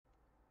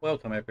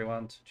Welcome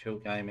everyone to Chill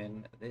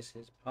Gaming. This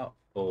is part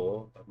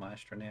 4 of my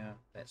Astroneer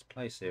Let's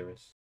Play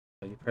series.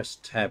 So you press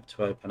tab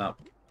to open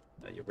up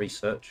your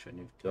research, and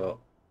you've got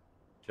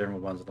general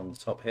ones along the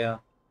top here.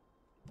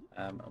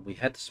 And we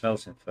had the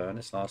smelting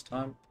furnace last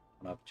time,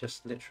 and I've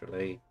just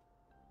literally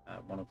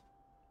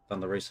done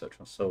the research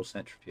on soil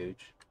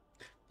centrifuge.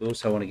 We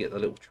also want to get the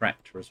little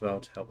tractor as well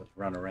to help us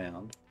run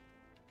around.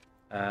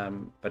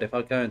 But if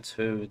I go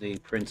into the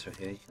printer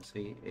here, you can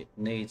see it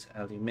needs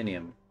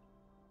aluminium.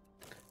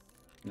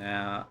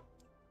 Now,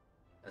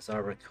 as I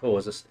recall,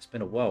 it's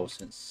been a while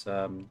since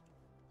I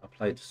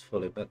played this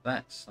fully, but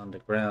that's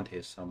underground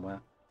here somewhere.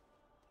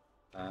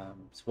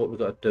 So what we've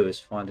got to do is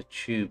find a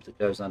tube that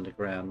goes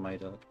underground,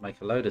 make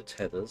a load of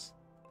tethers,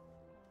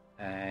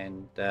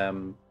 and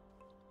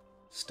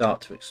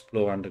start to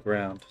explore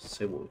underground to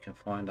see what we can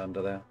find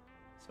under there.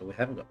 So we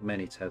haven't got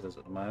many tethers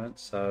at the moment,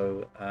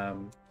 so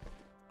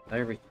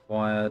they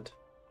required,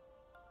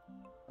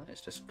 I think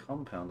it's just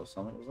compound or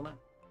something, wasn't it?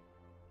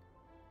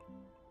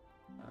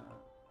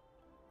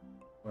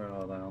 Where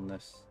are they on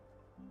this?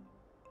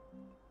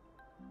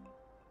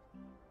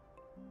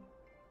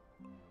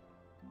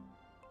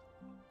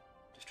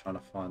 Just trying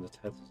to find the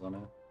tethers on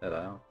it. There they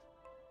are.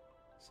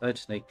 So I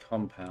just need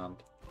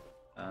compound.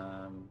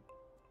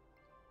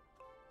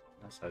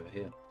 That's over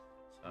here.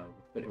 So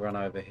we'll quickly run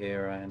over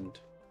here and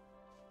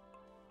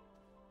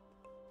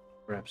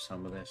grab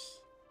some of this.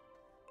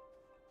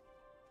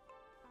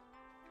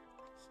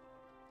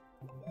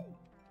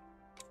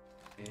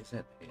 Here's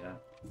it. Here.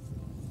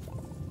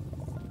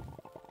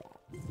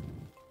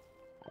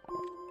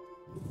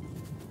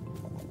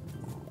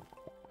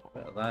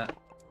 Bit of that.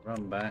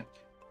 Run back.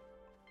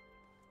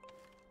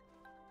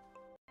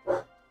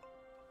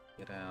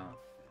 Get out.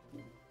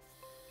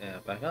 Yeah,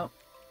 back up.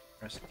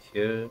 Press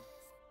Q.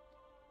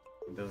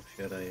 And build a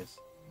few of these.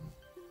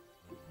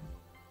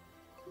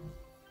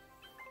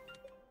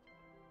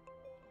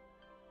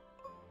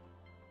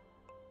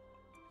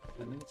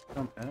 I need to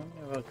compound. How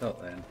many have I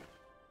got then?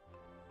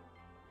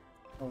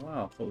 Oh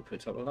wow, I thought we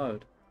picked up a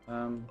load.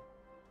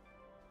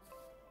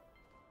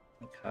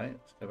 Okay,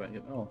 let's go back and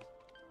get more.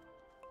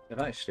 But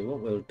actually what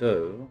we'll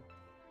do,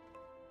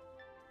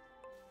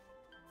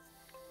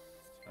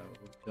 so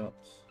we've got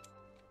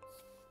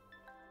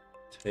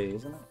T,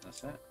 isn't it?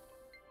 That's it.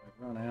 We've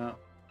run out.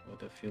 We'll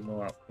do a few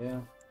more up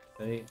here.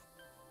 T.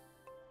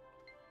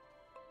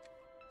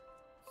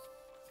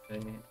 T.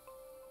 T.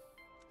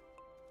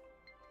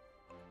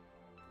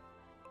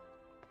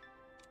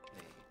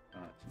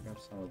 Right, let's grab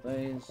some of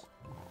these.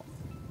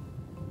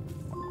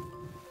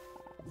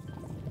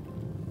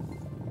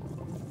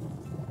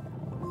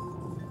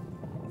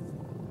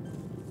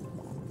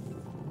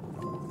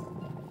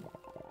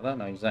 I don't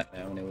know exactly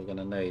how many we're going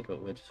to need,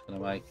 but we're just going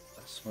to make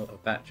a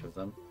batch of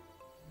them.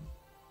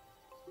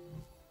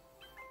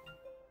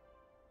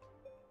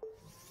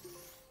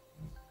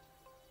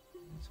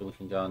 So we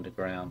can go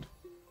underground.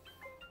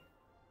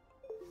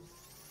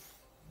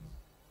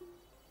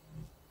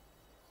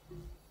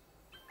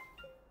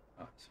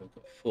 Right, so we've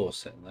got 4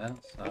 sitting there,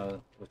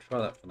 so we'll try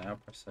that for now.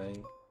 Press A.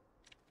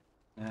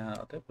 Now,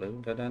 I do believe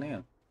we can go down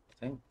here, I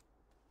think.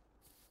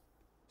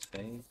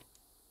 See?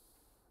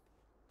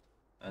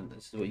 And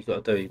this is what you've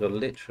got to do. You've got to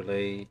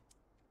literally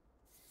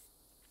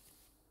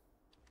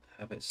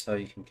have it so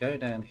you can go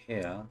down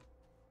here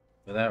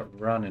without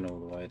running all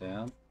the way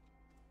down.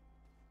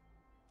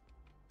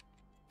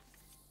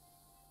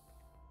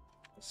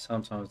 But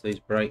sometimes these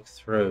break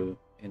through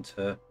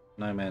into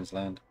no man's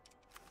land.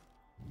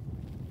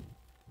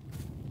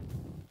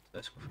 So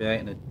it's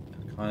creating a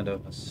kind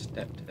of a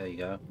step. There you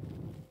go.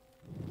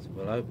 So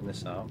we'll open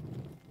this up.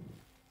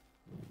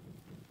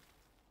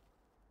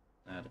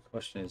 Now the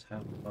question is,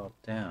 how far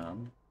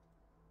down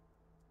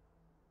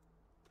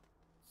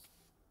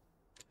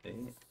does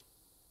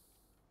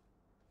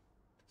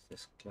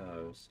this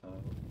go? So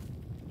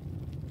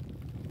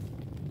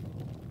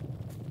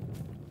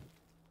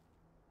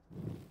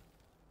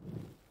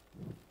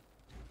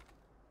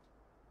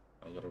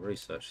I've got a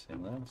research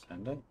thing there, that's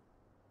handy.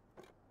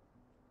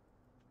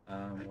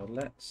 Well,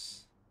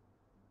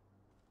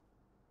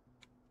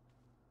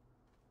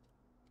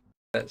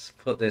 let's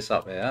put this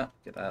up here,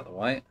 get that out of the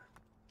way.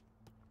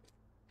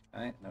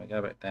 Okay, now we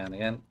go back down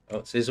again. Oh,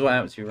 so this is what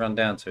happens if you run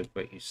down too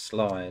quick, you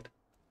slide.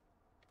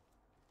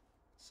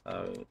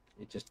 So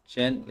you just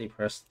gently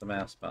press the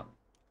mouse button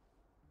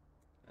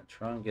and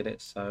try and get it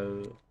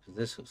so, because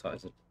this looks like I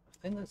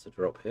think there's a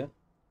drop here.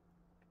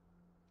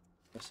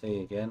 Let's see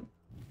again.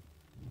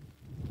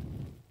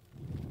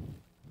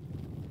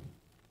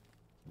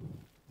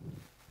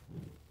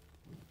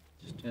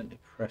 Just gently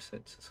press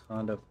it to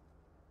kind of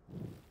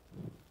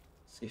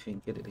see if you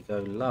can get it to go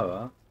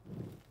lower.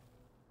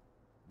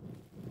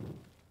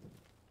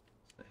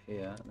 So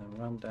here, and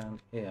then run down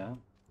here.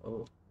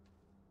 Oh,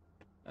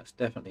 that's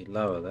definitely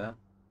lower there.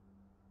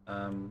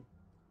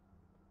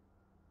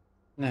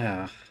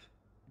 Now,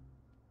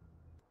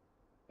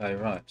 okay,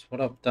 right.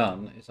 What I've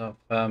done is I've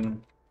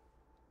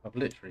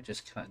literally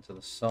just cut into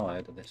the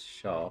side of this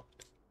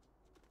shaft,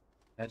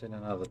 add in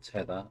another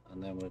tether,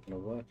 and then we're going to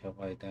work our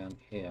way down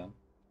here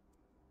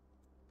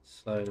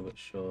slowly but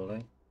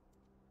surely.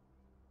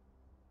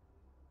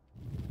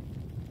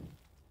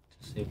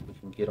 To see if we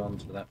can get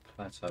onto that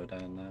plateau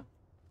down there.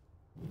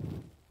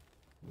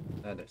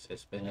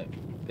 It's been a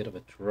bit of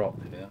a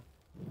drop here.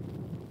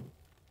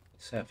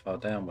 See how far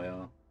down we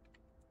are.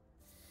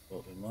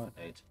 What we might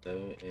need to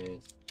do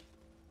is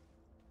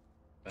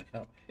back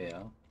up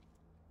here,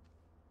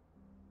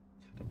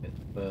 get a bit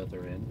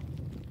further in.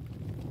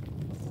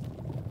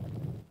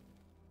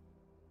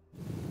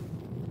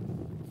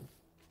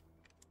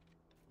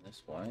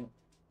 This way.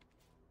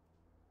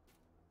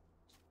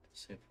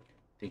 Let's see if we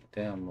can dig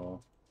down more.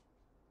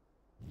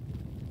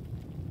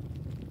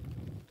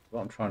 What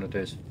I'm trying to do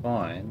is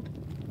find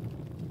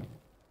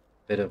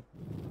a bit of,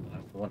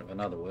 for want of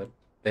another word,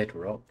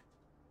 bedrock.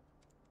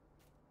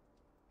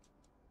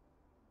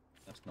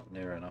 That's not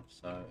near enough,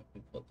 so if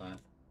we put that,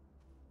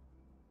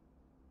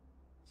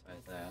 say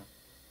there,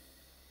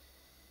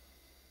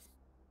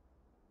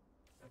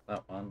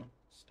 that one,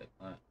 stick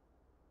that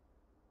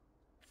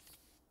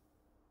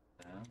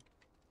there.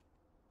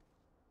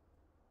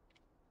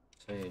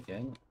 See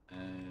again,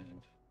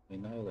 and we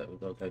know that we've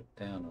got to go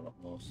down a lot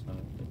more, so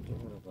we'll get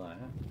rid of that.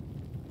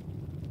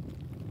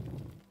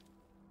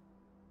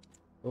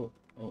 Oh.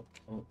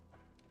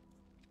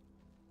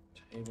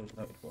 Table's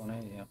loaded one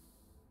here.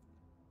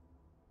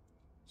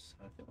 So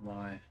get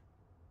my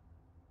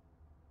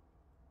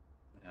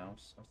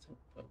mouse. I think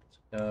I've got to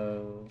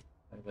go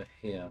over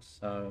here.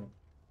 So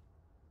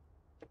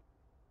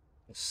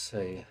let's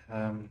see.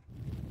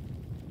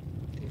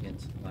 Dig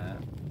into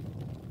that.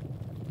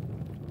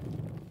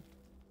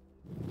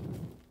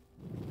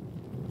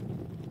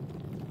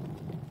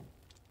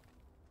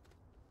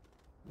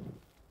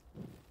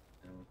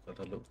 And we've got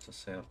to look to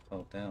see how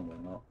far down we're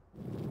not.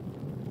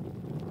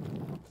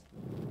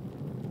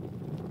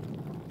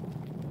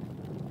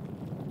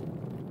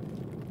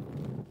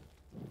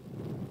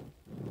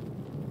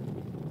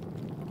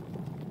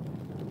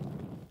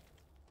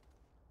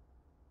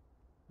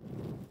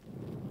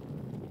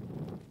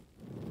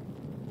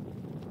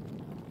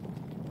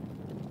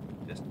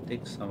 Just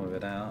dig some of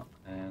it out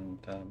and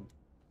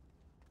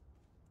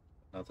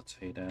another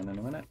two down in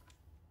a minute.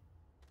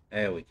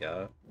 There we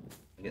go.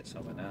 We get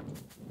somewhere now.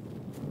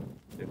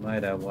 We've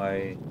made our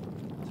way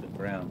to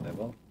ground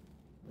level.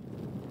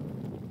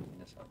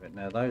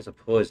 Now those are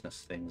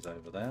poisonous things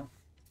over there.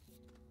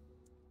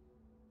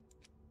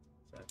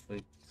 So if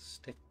we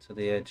stick to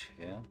the edge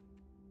here.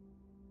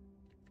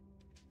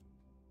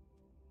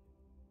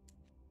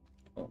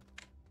 Oh,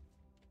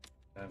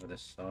 over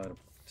this side, I'll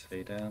put the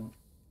T down.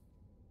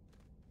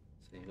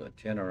 So you've got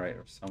a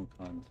generator of some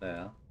kind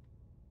there.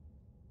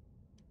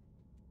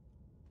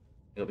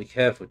 You'll be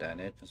careful down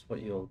here because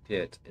what you'll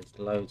get is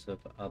loads of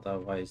other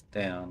ways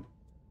down.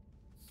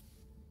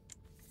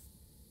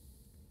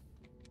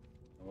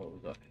 And what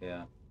we've got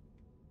here.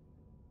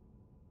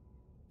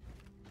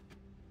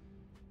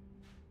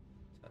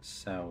 That's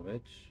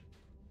salvage.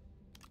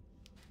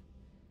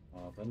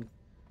 Carbon.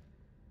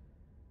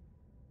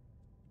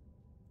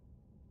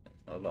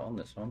 Not a lot on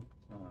this one.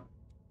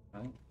 Oh,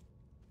 okay.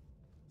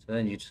 So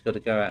then you just got to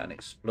go out and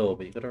explore,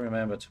 but you've got to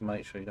remember to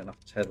make sure you don't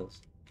have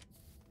tethers.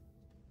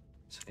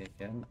 See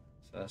again,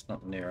 so that's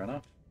not near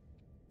enough.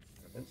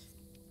 There it is.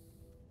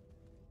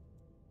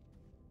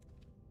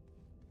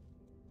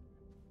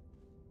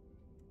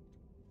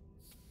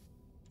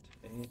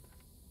 T.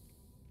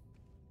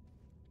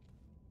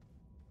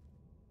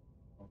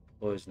 Oh,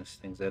 poisonous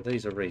things there.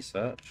 These are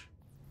research.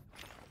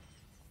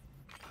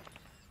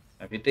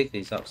 Now, if you dig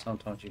these up,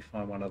 sometimes you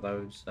find one of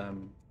those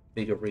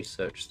bigger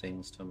research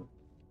things to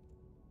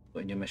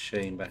put in your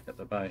machine back at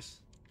the base.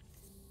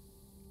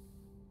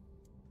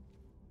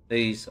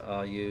 These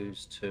are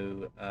used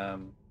to got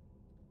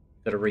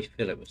to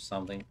refill it with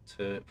something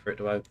for it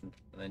to open,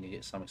 and then you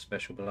get something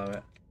special below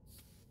it.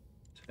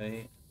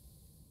 T.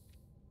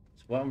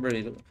 So what I'm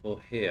really looking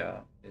for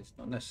here is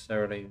not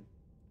necessarily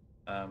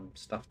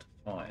stuff to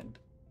find.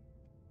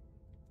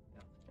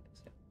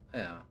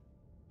 Yeah,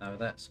 no,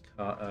 that's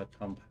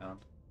compound.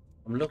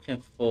 I'm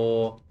looking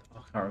for. I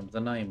can't remember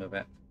the name of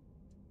it.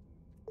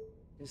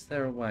 Is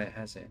there a way it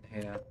has it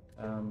in here?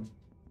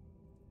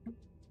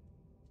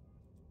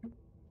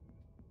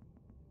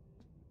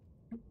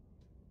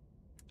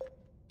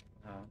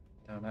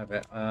 Don't have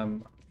it.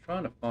 I'm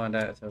trying to find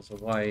out if there's a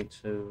way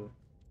to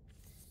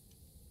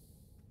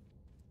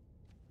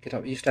get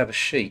up. We used to have a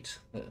sheet,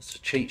 that's a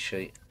cheat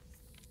sheet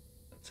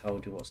that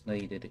told you what's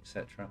needed,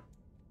 etc.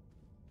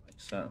 Like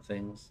certain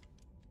things.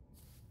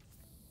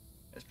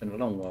 It's been a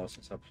long while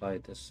since I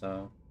played this,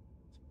 so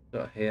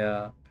got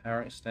here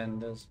power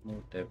extenders,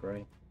 more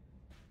debris.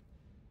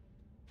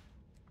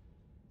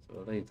 So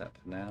we'll leave that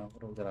for now. What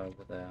do we got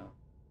over there?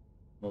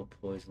 More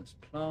poisonous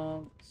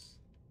plants.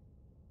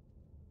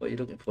 What you're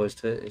looking for is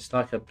it's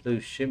like a blue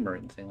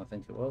shimmering thing, I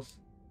think it was.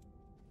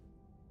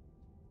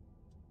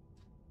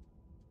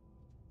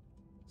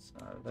 So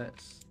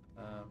that's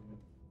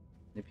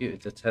the beauty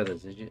of the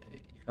tethers is you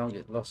can't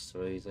get lost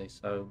so easy.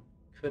 So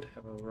could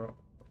have a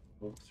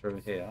walk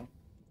through here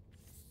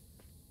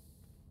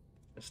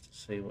just to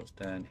see what's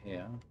down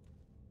here.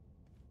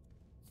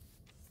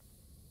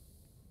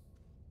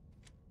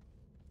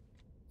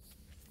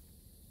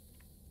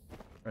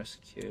 press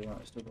Q. Right,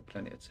 we've still got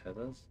plenty of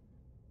tethers.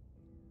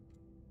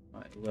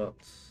 Right, you got...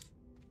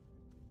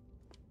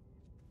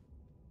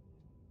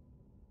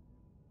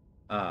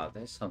 Ah,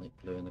 there's something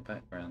blue in the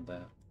background there.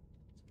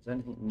 Is there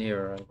anything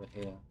nearer over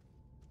here?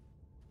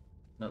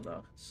 Not that I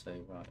can see.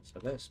 Right, so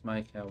let's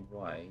make our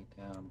way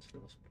down to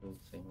this blue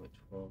thing,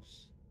 which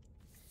was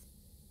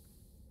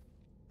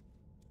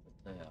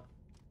there.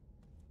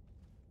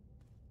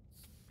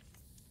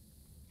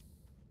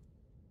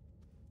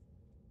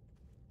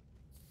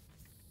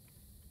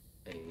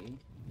 E.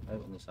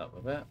 Open this up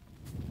a bit.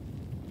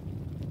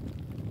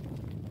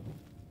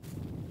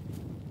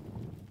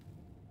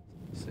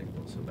 See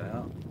what's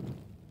about.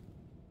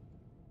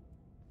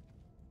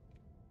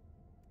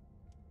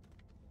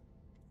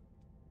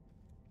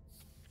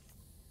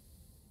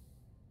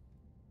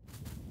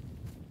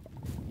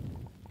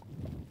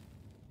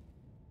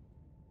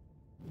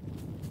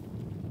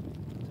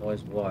 It's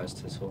always wise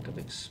to sort of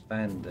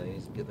expand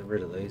these, get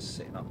rid of these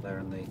sitting up there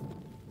in the...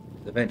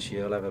 Eventually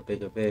you'll have a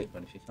bigger vehicle,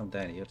 and if you come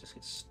down here you'll just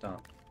get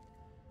stuck.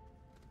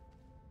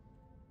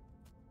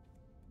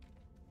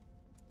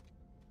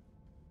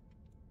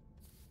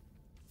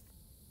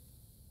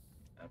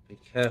 Be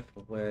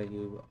careful where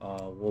you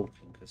are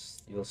walking,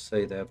 because you'll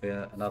see there'll be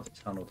another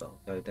tunnel that'll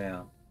go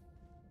down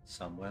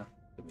somewhere.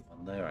 Could be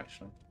one there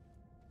actually.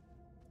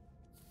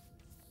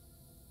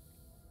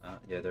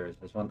 Yeah, there is.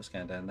 There's one that's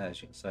going down there,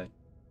 as you can see.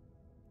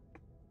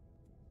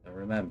 So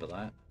remember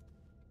that.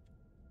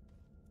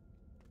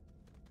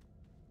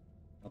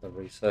 Other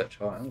research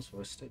items.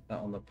 We'll stick that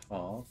on the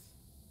path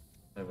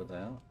over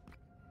there.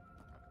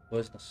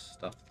 Poisonous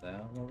stuff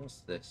there. What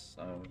was this?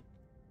 So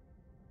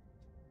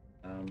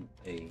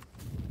E. Get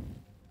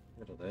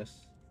rid of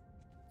this.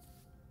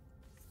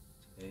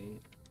 T.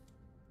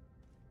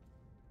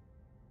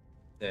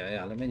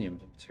 Yeah, aluminium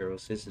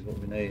materials. This is what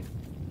we need.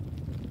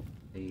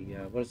 The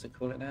what does it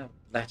call it now?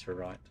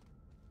 Laterite.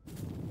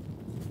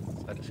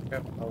 So just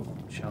grab a whole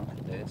chunk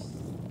of this.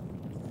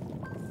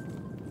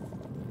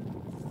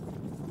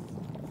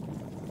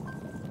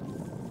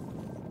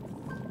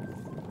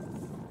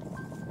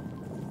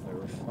 So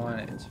refine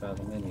it into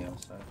aluminium.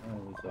 So how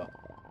have we got?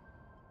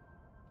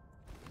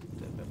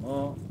 Do a bit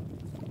more.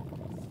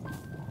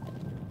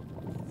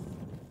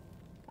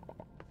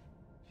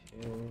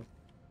 Q.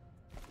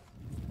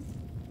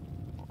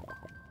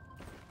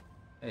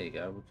 There you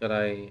go. We've got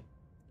a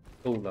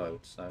full load.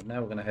 So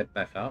now we're going to head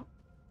back up.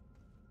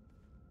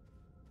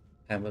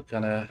 And we'll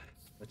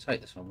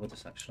take this one with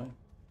us actually.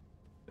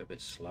 Be a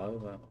bit slow,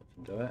 but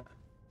we can do it.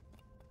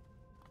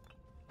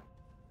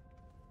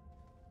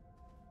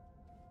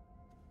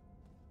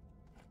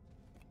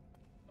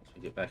 Once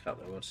we get back up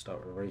there, we'll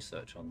start a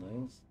research on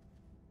these.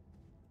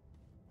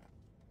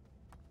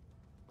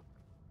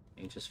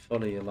 You just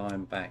follow your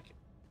line back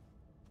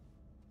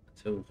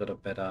until we've got a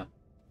better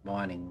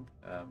mining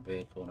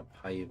vehicle and a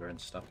paver and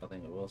stuff, I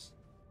think it was.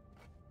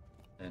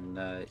 And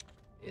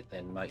it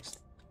then makes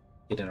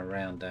getting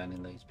around down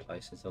in these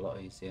places a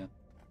lot easier.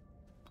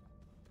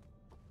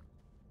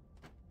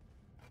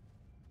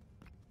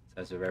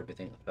 As with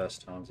everything, the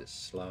first times it's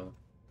slow.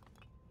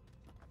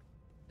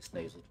 This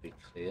needs to be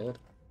cleared.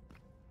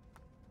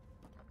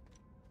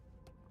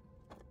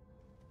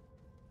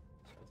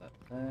 So that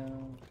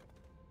down.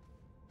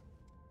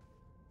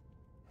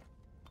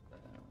 Down.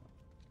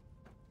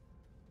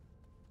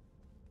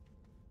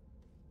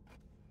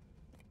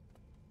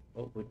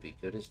 What would be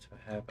good is to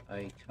have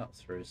a cut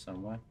through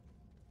somewhere.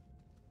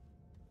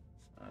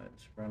 So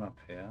let's run up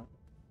here.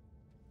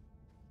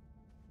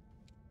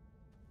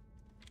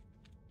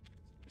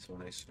 This all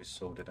needs to be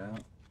sorted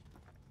out.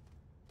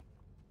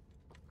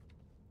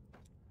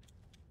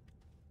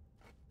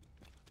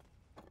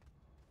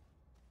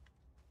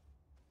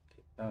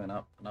 Keep going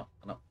up and up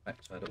and up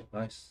back to our little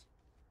base.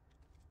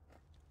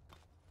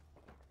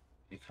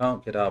 If you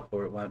can't get up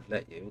or it won't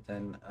let you,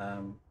 then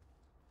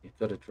you've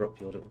got to drop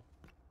your little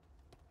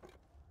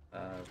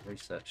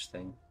research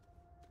thing.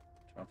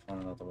 Try and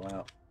find another way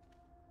up.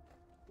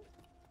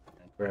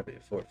 And grab it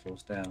before it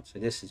falls down. So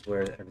this is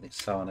where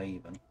everything's so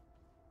uneven.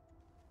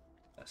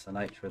 That's the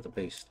nature of the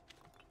beast.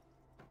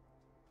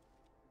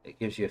 It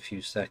gives you a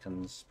few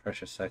seconds,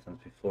 precious seconds,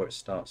 before it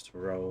starts to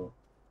roll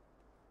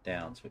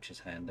down, which is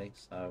handy.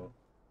 So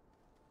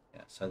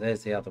yeah, so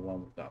there's the other one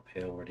we've got up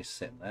here already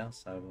sitting there.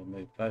 So we'll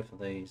move both of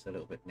these a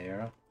little bit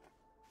nearer.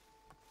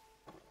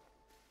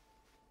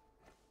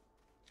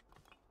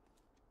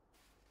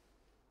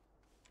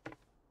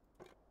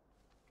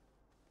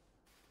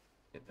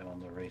 Get them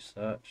on the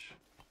research.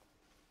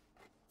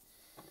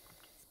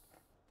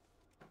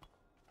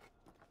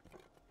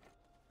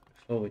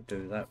 Before we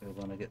do that, we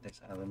want to get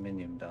this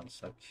aluminium done.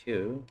 So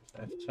Q,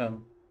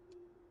 turn.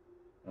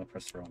 I'll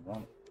press the wrong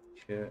one.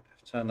 Q,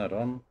 turn that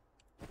on.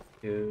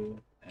 Q,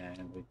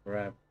 and we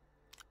grab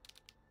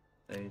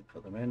these,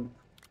 put them in.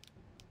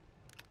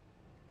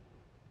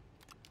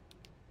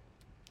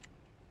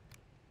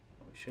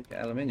 We should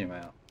get aluminium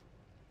out.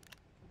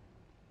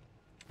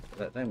 So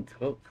let them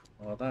cook.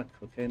 While they're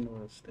cooking,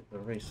 we'll stick the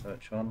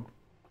research on.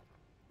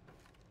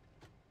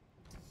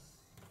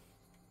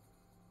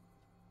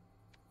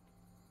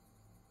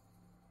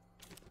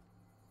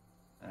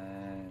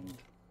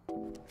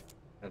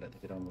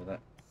 get on with it.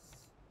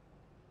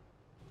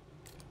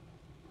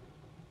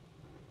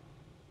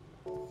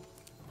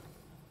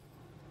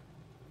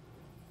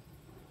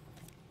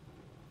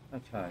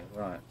 Okay,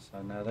 right,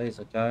 so now these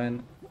are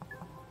going.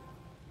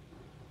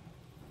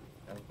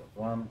 Okay, we've got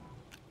one.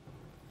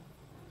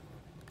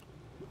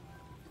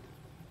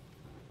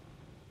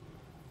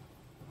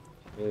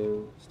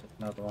 Two, stick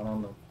another one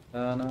on the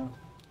burner.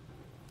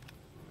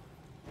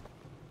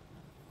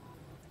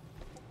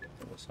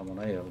 There's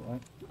someone here,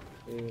 right?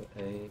 2,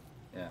 8,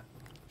 yeah.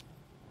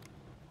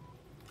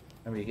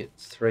 Remember you get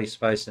 3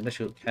 spaces, unless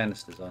you've got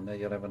canisters on there,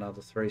 you'll have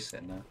another 3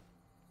 sitting there.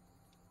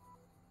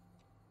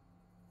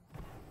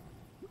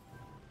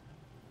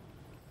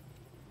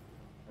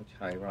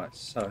 Okay, right,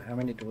 so how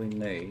many do we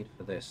need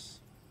for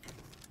this?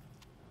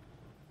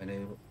 We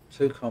need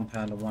 2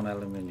 compound and 1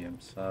 aluminium,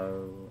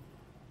 so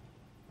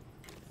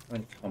how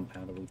many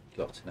compound have we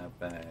got in our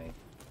bag?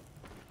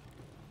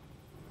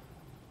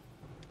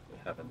 We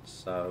haven't,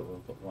 so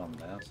we've got 1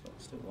 now, so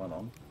let's stick 1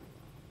 on.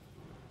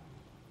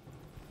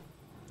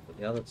 Put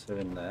the other 2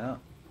 in there,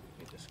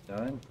 keep this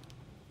going.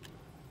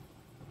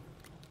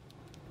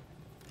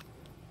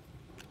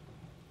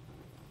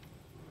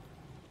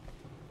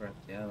 Grab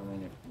the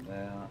aluminium from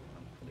there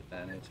and put it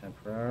down here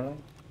temporarily.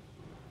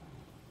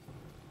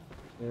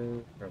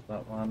 2, grab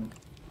that one,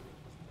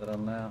 put that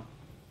on now.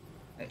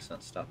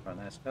 Excellent stuff right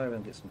now. Let's go over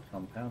and get some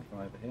compound from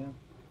over here.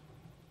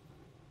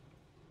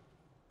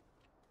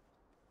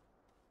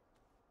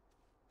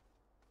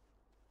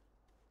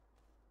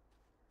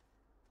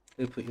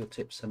 Do put your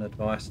tips and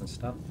advice and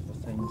stuff for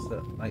things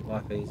that make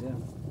life easier,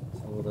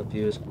 so all the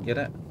viewers can get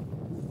it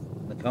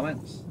in the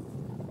comments.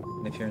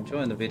 And if you're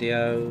enjoying the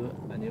video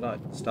and you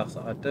like the stuff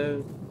that I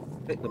do,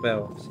 click the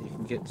bell so you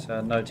can get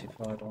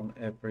notified on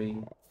every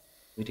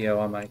video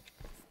I make.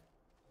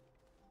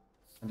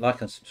 And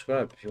like and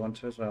subscribe if you want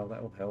to as well,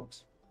 that all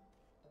helps.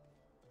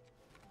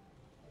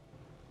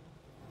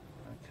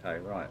 Okay,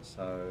 right,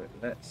 so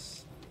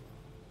let's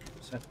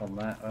set on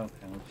that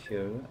compound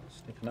Q,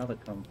 stick another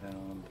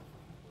compound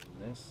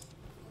in this,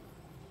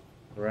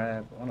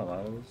 grab one of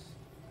those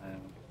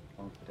and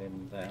plonk it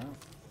in there,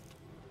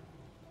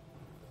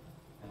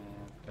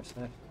 and press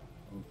F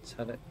and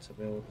tell it to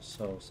build a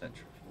soil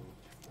centrifuge.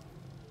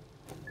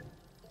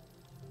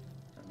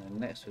 And then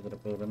next we've got to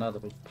build another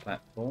big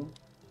platform.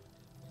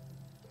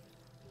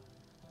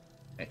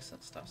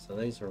 Excellent stuff, so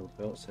these are all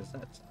built, so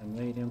that's a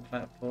medium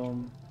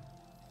platform.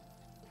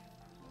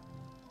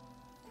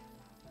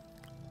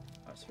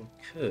 So we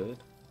could,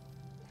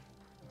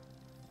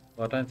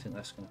 well I don't think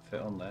that's going to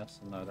fit on there,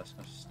 so no, that's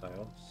going to stay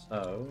off.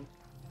 So,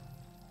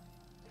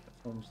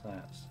 platform's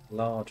that?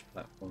 Large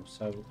platform,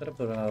 so we've got to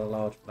put another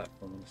large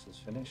platform when this is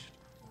finished.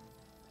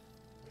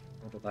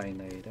 What do they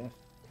need?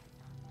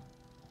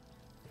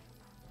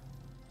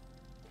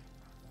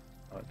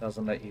 Oh, it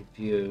doesn't let you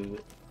view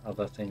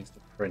other things to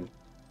print,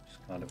 which is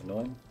kind of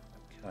annoying.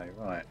 Okay,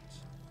 right.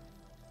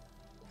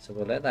 So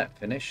we'll let that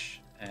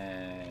finish,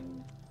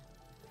 and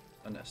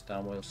when that's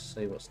done we'll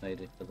see what's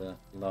needed for the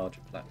larger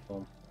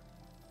platform,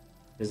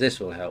 because this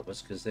will help us,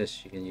 because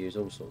this you can use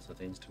all sorts of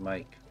things to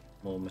make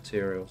more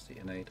materials that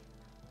you need.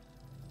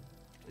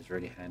 It's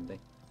really handy.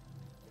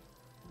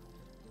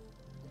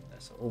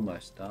 That's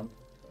almost done.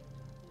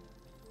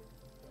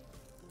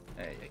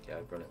 There you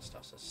go, brilliant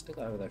stuff. So stick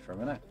that over there for a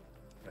minute,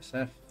 press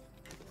F,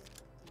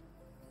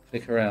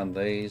 click around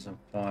these and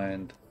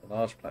find the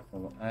large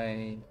platform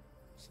A.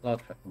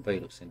 Large platform B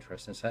looks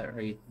interesting, so that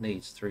really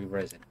needs 3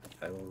 resin.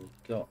 Okay, well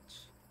we've got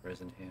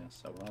resin here,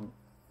 so 1,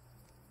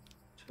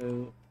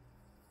 2,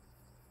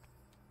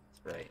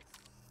 3.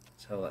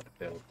 Tell that to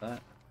build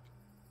that.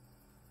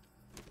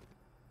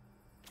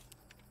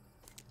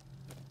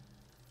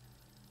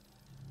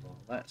 While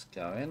that's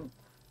going,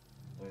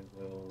 we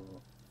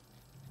will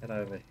head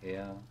over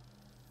here.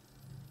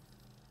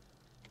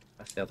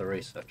 That's the other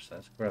research, so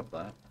let's grab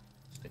that,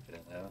 stick it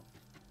in there.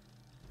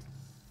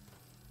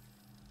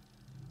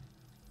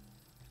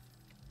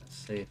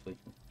 See if we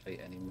can complete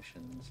any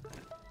missions.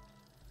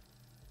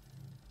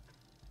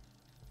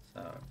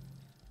 So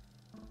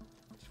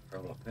let's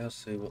scroll up here,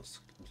 see what's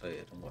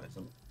completed and what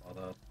isn't, while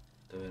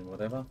they're doing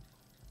whatever.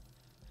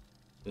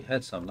 We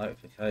had some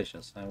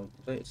notifications saying we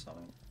completed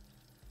something.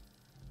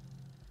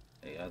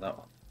 There you go, that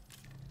one.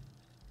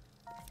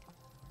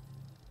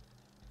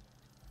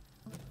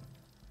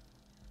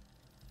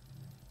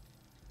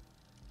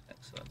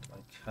 Excellent.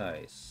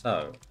 Okay,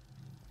 so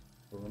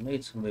we'll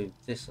need to move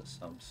this at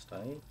some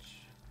stage.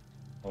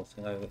 Whole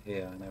thing over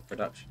here in our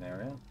production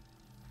area,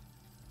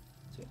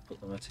 so you can put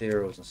the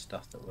materials and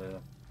stuff that we're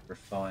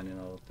refining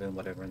or doing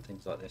whatever and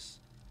things like this.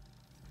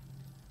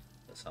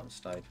 At some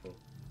stage we'll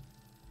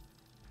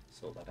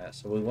sort that out.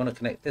 So we want to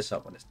connect this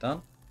up when it's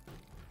done.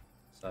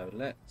 So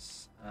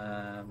let's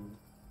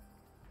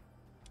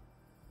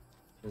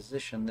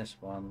position this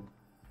one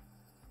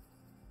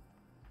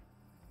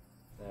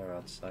there,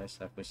 I'd say.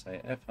 So if we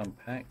say F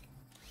unpack,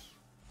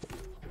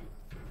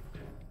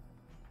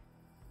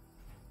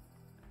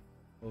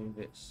 move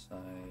it, say,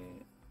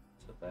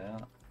 to there.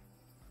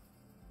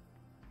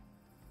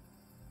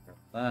 Grab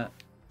that,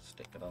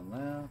 stick it on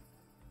there.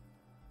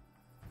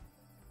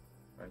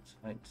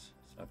 rotate.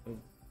 So we'll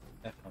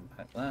F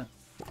unpack that.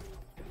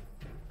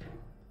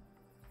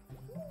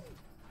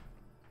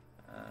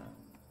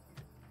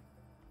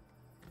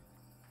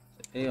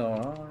 Is it E or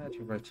R? How do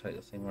you rotate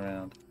the thing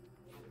around?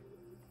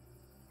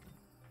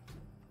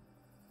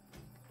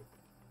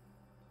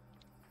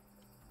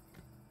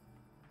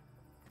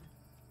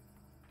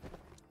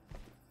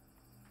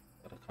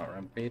 But I can't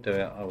remember how you do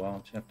it. Oh well, I'll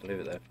just have to leave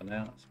it there for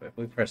now. So if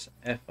we press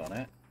F on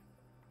it,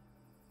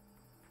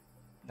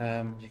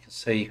 you can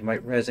see you can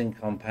make resin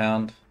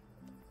compound,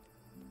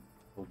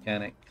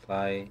 organic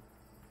clay,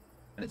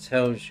 and it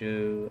tells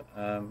you,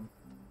 well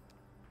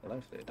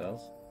hopefully it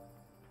does.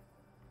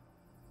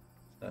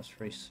 So that's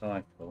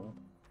recycle.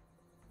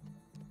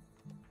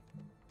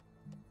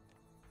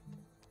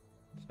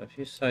 So if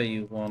you say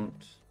you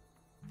want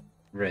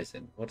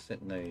resin, what does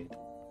it need?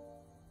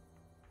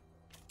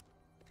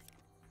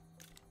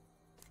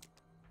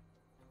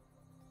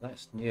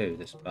 That's new,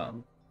 this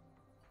button.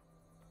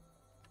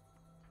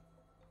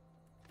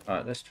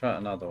 Right, let's try it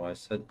another way.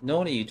 So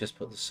normally you just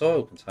put the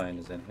soil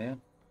containers in here.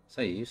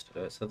 So you used to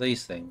do it. So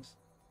these things.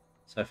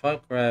 So if I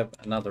grab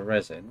another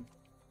resin,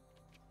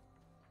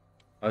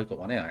 I've got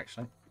one here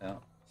actually. Now,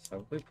 so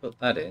if we put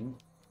that in,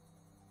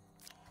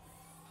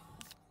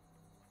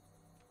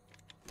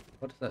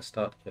 what does that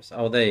start to give us?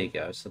 Oh, there you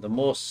go. So the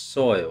more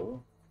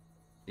soil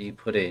that you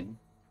put in,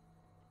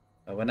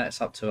 when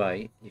that's up to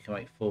 8, you can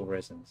make 4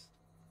 resins.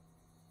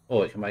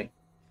 Or you can make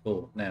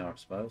 4 now, I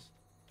suppose.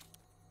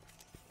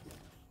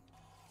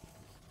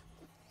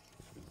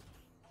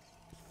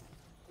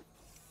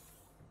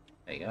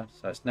 There you go.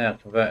 So it's now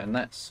converting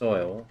that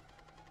soil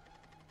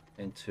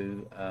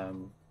into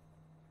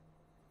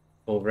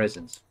 4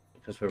 resins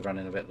because we're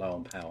running a bit low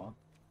on power.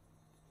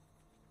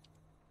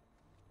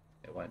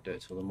 It won't do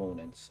it till the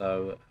morning,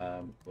 so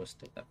we'll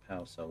stick that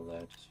power cell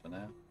there just for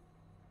now.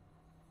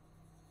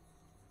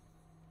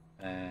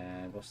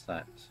 And what's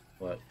that?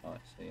 Work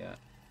light. So yeah.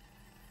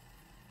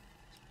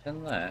 So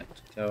can that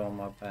go on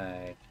my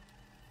bag?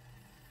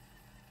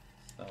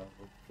 So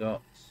we've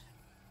got.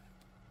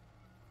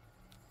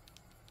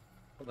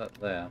 Put that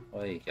there.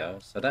 Well, there you go.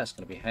 So that's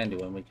going to be handy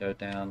when we go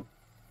down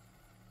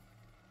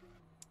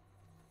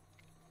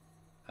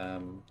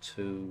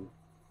to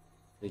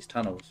these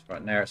tunnels.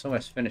 Right now, it's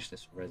almost finished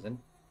this resin,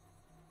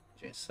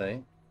 as you can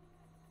see.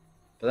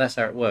 But that's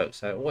how it works.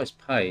 So it always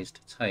pays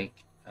to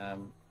take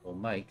or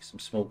make some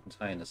small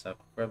containers. So if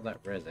I grab that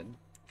resin,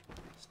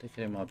 stick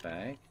it in my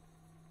bag,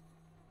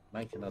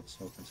 make another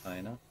small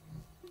container,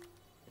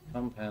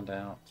 compound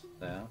out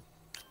there.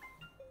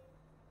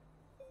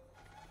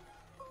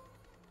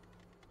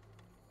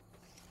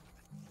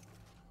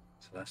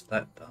 So that's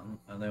that done,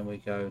 and then we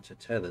go to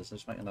tethers.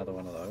 Let's make another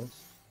one of those.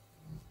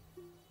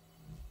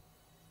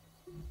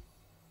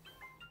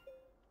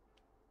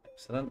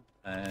 Excellent.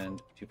 And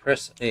if you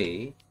press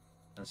E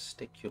and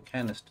stick your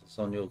canisters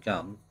on your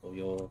gun or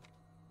your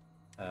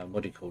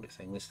what do you call it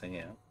thing? This thing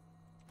here,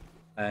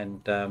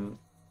 and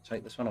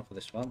take this one off of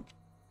this one.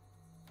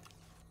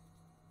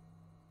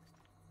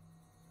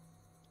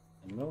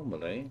 And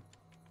normally,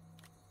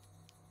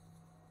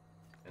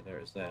 okay, there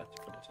it's there.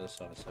 To put it to the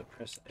side. So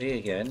press E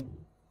again.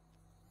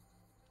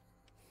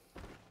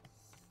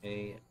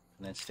 E,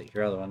 and then stick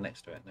your other one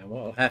next to it. Now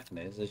what will happen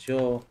is, as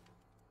you're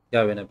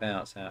going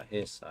about out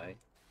here, say,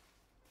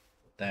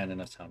 down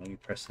in a tunnel, you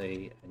press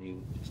E and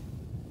you just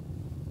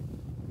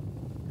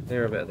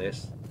clear a bit of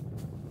this,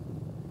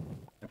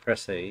 and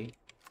press E,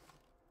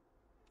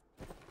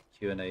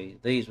 Q and E.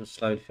 These will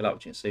slowly fill up,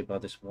 which you can see by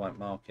this white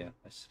mark here.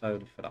 They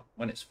slowly fill up.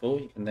 When it's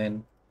full, you can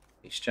then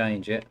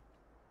exchange it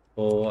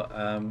for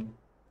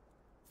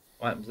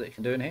items that you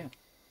can do in here.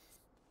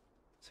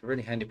 It's a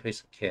really handy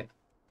piece of kit.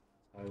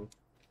 So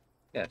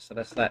yeah, so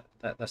that's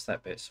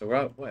that bit. So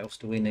right, what else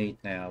do we need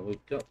now?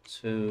 We've got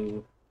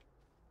to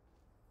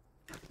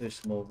do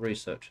some more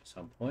research at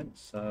some point.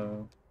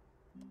 So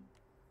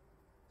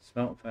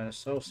smelt furnace,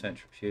 soil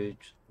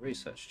centrifuge,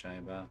 research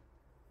chamber.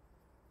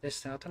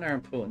 This, I don't know how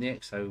important the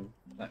exo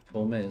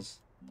platform is.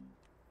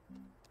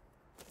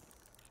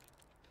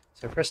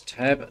 So press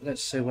tab.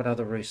 Let's see what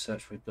other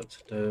research we've got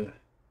to do.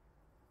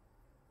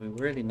 We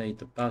really need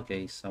the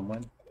buggy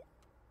somewhere.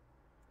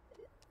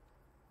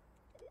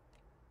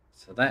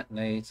 So that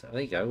needs, there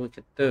you go, we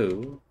could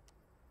do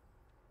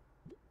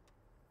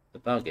the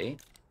buggy,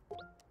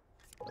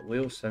 but we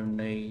also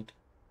need,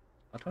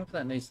 I don't know if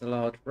that needs the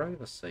large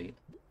rover seat.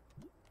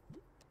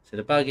 So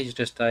the buggy is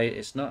just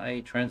it's not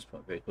a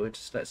transport vehicle, it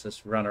just lets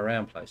us run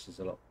around places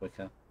a lot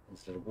quicker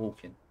instead of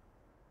walking.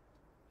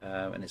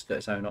 And it's got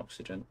its own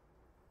oxygen.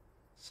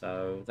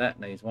 So that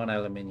needs 1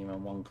 aluminium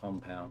and 1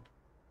 compound.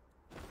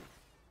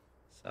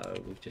 So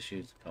we've just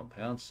used the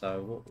compound. So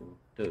what we'll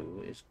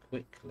do is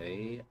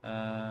quickly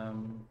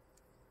run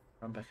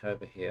back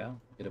over here,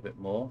 get a bit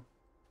more,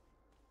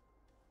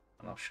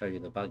 and I'll show you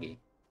the buggy.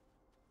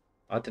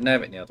 I didn't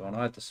have it in the other one,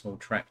 I had the small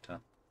tractor.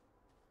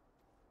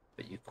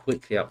 But you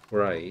quickly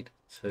upgrade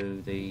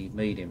to the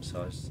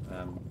medium-sized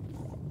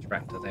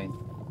tractor then.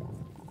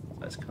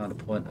 That's kind of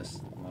pointless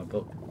in my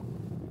book.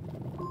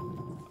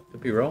 I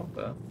could be wrong,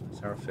 but that's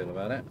how I feel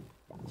about it.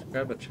 Let's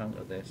grab a chunk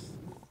of this.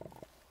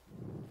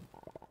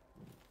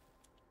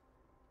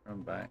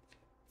 Run back.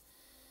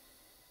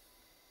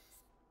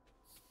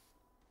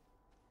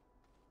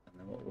 And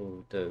then what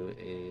we'll do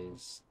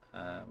is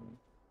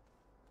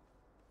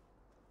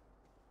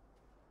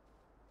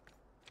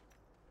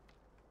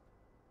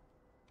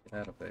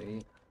that'll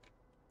be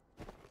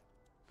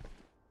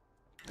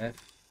F.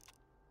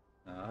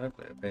 No,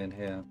 hopefully it'll be in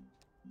here.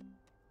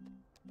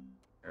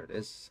 There it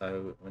is.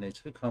 So we need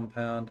 2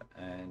 compound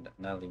and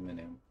an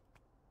aluminium.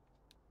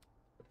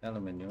 Put the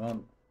aluminium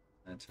on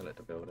and tell it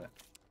to build it.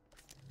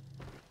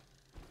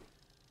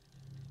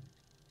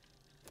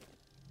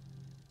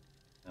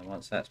 And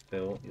once that's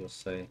built, you'll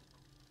see.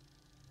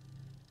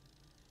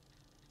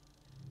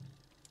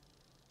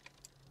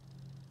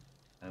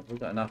 Have we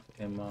got enough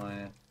in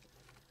my...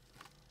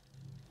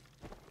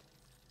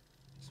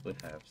 Yes, we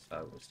have.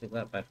 So we'll stick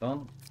that back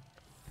on.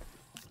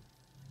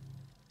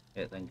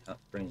 It then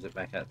brings it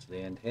back out to the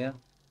end here.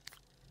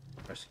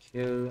 Press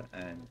Q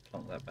and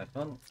plonk that back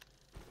on.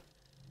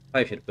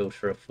 Pay for you to build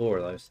 3 or 4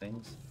 of those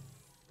things.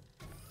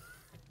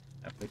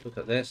 If we look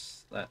at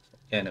this, that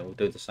again it will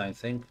do the same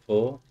thing.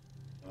 4.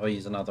 If I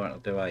use another one,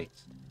 it'll do 8.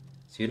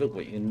 So you look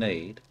what you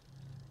need.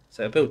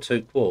 So it'll build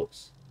 2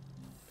 quartz,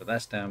 but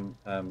that's down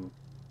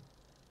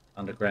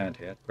underground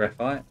here.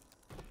 Graphite,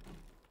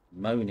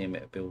 ammonium,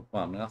 it'll build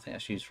 1. And I think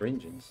that's used for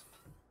engines.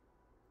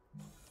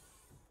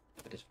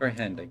 But it's very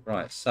handy.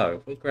 Right, so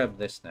if we grab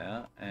this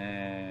now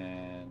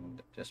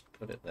and just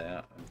put it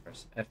there and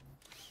press F,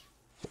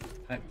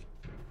 pack.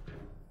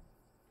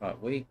 Right,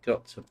 we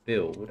got to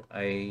build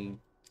a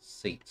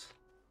seat.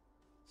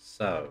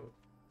 So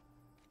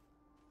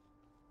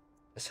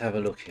let's have a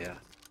look here.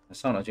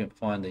 Sometimes you can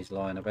find these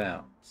lying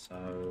about,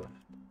 so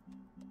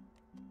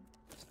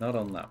it's not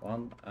on that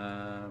one.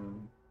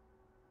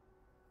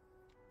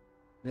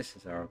 This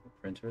is our other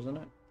printer, isn't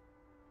it?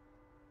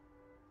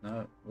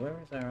 No, where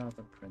is our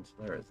other printer?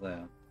 There it is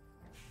there.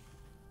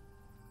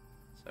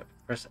 So if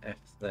we press F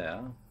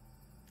there.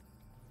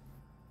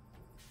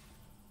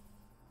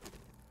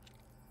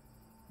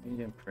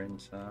 Medium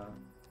printer.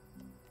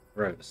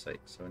 Rover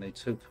seat. So we need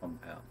 2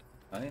 compound.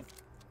 Okay.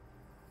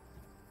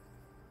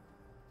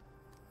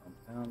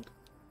 Compound.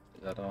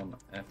 Put that on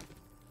F.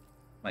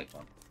 Make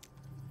 1.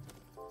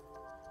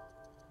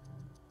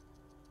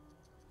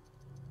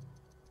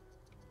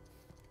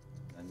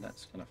 And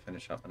that's going to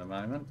finish up in a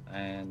moment,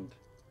 and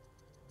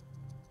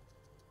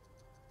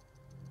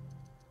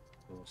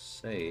we'll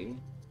see.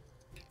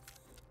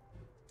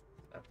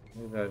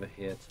 Move over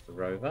here to the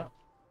rover.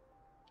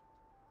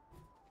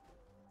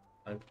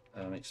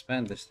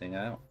 Expand this thing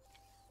out,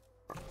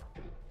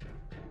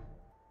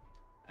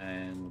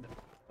 and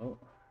oh,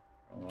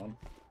 wrong one.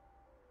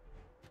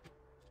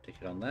 Stick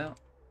it on there.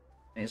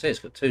 And you see it's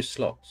got 2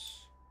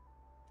 slots.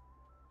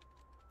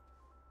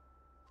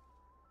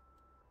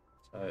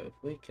 So if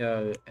we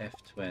go F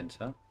to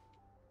enter,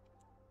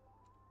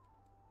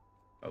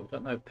 but we've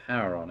got no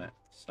power on it.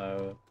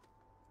 So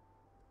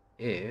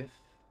if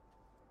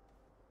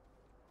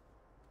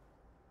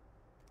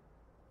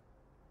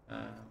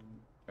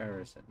where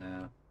is it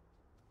now?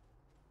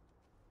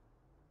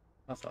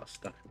 I thought I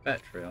stuck a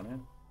battery on it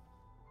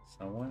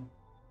somewhere.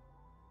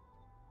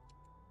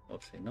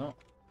 Obviously not.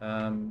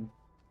 If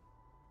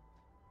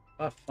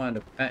I find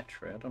a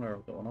battery, I don't know if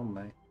I've got one on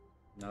me.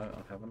 No,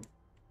 I haven't.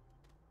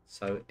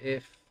 So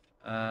if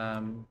I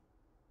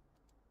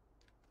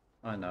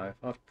know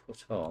if I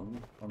put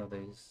on one of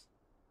these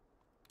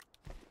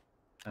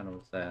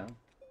panels there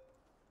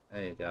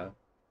you go.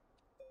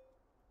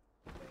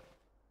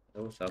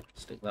 Also, I can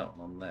stick that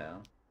one on there.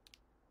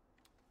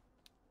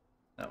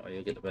 That way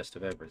you get the best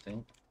of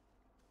everything.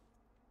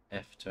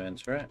 F to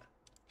enter it.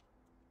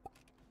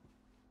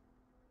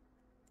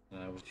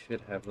 We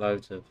should have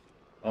loads of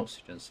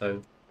oxygen,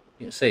 so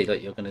you can see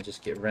that you're going to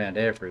just get around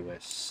everywhere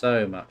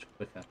so much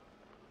quicker.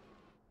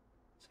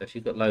 So if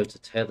you've got loads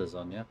of tethers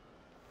on you,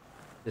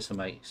 this will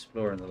make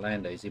exploring the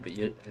land easy, but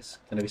there's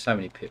going to be so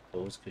many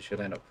pitfalls because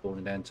you'll end up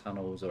falling down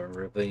tunnels or in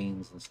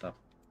ravines and stuff.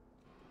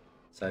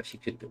 So if you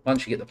could,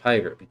 once you get the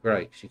paver, it'd be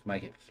great because you can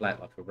make it flat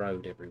like a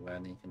road everywhere,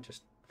 and you can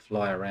just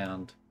fly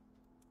around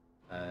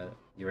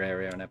your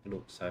area and have a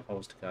look. So if I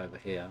was to go over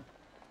here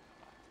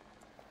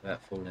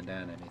without falling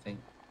down anything,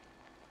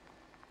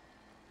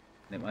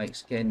 and it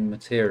makes getting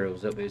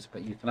materials up,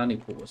 but you can only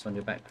put what's on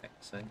your backpack.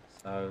 See,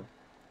 so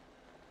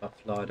if I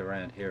flied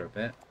around here a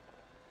bit,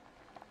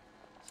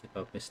 see if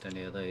I've missed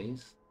any of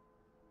these,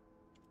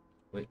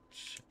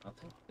 which I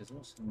think is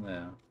what's in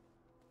there.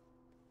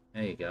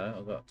 There you go,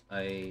 I've got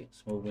a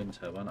small wind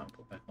turbine I can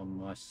put back on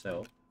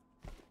myself.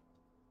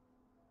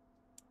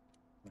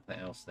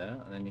 Nothing else there,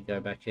 and then you go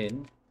back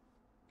in,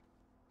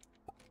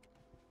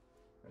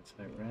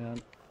 rotate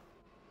around,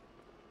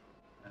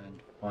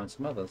 and find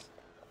some others.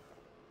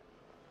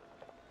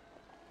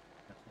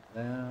 Nothing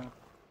there.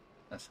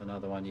 That's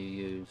another one you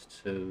use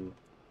to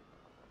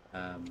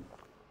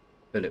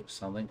fill it with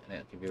something, and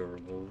it'll give you a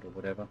reward or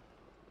whatever.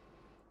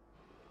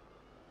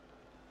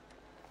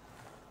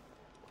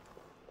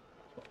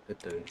 What I could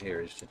do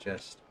here is to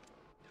just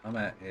come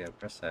out here,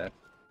 press F,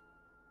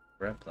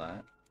 grab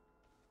that.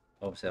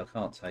 Obviously I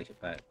can't take it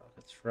back, but I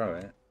could throw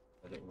it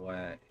a little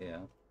way out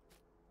here.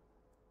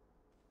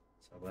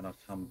 So when I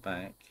come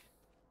back,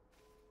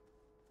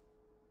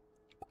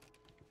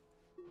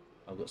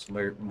 I've got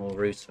some more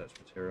research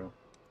material.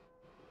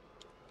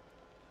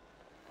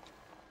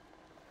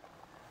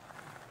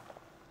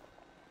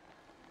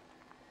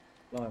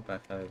 Fly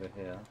back over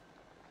here.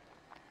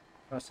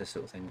 Nice this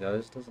little thing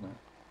goes, doesn't it?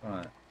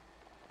 Right.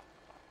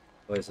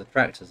 Whereas the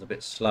tractor's a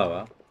bit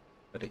slower,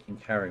 but it can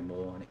carry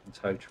more and it can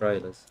tow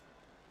trailers.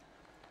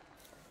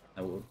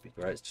 Now what would be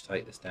great is to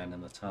take this down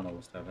in the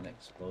tunnels to have an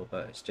explore,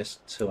 but it's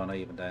just too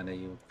uneven down there.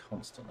 You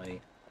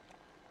constantly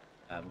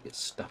get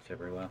stuck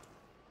everywhere.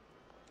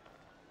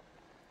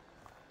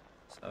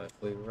 So if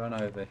we run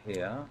over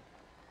here,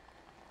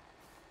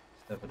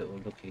 let's have a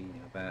little looky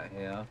about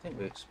here. I think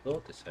we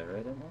explored this area,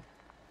 didn't we?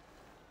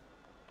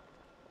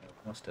 Yeah,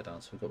 we must have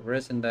done. So we've got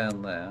resin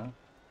down there.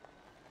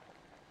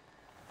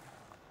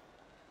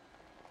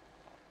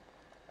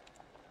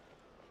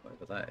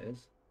 Whatever that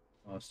is.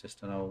 Oh, it's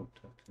just an old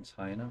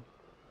container.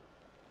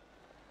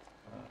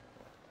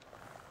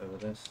 Over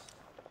this.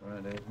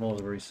 Right, there's more of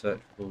the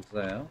researchables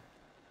there.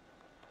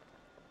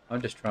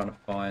 I'm just trying to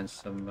find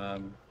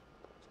some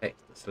tech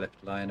that's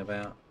left laying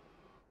about,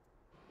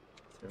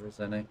 if there is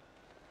any.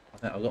 I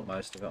think I got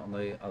most of it on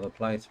the other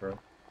playthrough,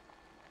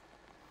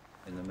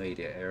 in the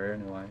media area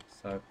anyway.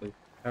 So if we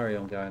carry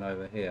on going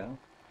over here,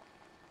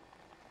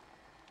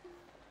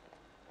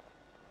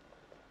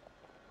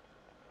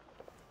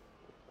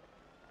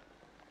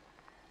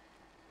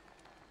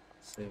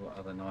 see what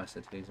other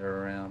niceties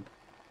are around.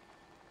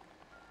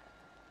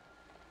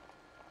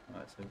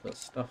 Right, so we've got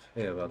stuff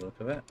here by the look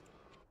of it.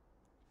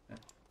 Yeah.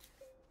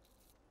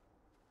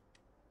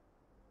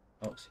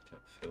 Oxygen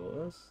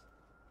filters.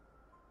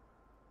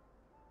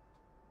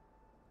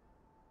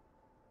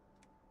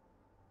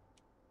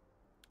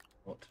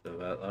 What to do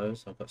about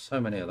those? I've got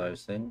so many of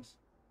those things.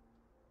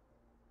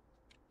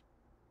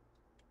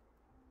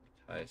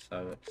 Okay,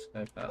 so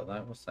escape out of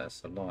that. What's that?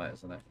 It's a light,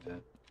 isn't it? Yeah.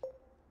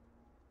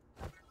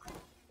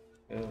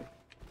 Good.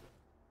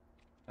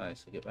 Okay,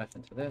 so get back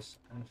into this.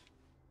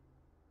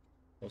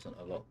 Wasn't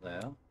a lot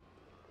there.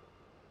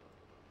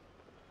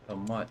 What I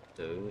might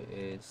do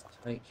is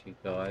take you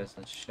guys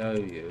and show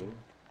you,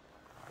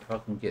 if I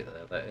can get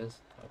there, that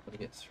is. I've got to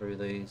get through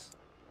these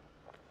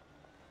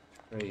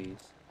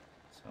trees.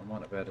 So I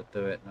might not be able to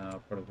do it now, I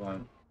probably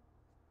won't.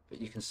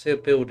 But you can see a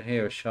building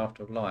here, a shaft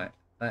of light.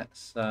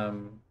 That's, I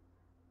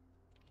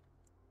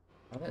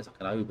think it's like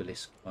an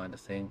obelisk kind of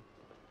thing.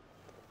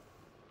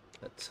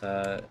 But,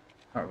 I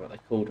can't remember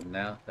what they called them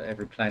now, but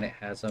every planet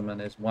has them, and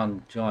there's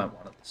one giant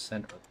one at the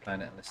centre of the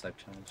planet, unless they've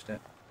changed it.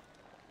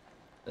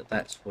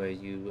 That's where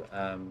you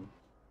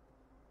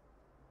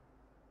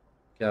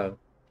go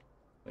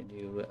when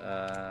you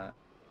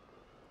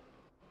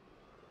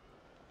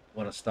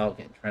want to start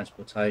getting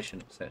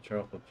transportation, etc.,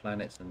 off of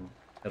planets and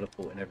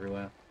teleporting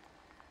everywhere.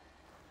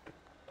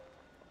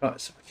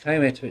 Right, so we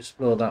came here to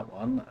explore that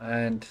one,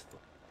 and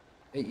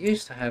it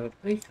used to have a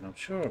beacon, I'm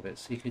sure of it,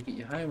 so you could get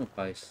your home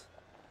base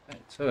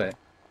back to it.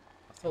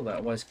 I thought that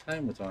always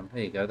came with one.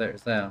 Here you go, there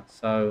it's there.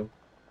 So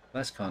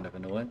that's kind of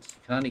annoyance.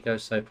 You can only go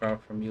so far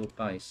from your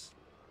base,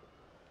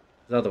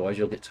 because otherwise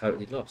you'll get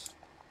totally lost.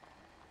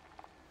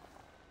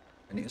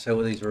 And you can see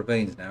all these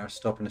ravines now are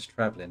stopping us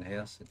travelling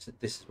here. So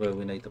this is where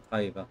we need the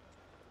paver,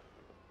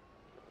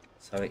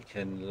 so it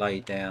can lay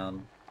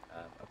down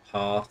a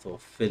path or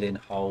fill in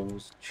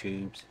holes,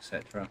 tubes,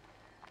 etc.,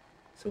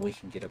 so we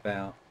can get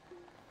about.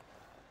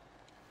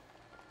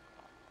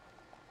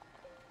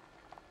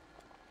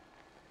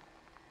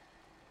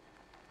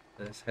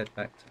 Let's head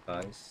back to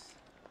base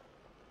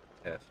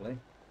carefully.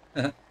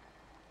 Oh,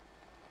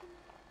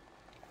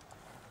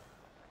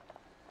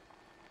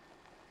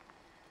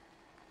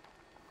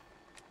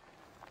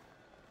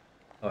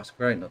 it's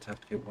great not to have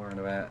to keep worrying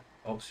about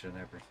oxygen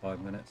every 5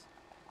 minutes.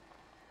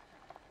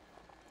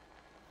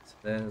 So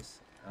there's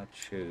our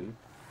tube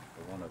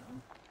for one of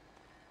them.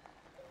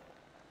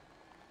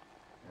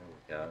 There we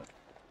go.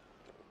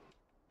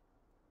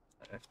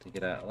 I have to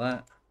get out of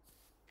that.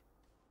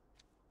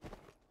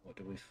 What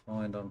do we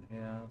find on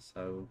here?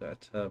 So we've got a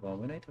turbine.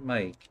 We need to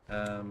make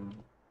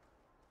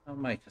I'll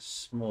make a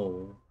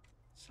small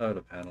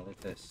solar panel like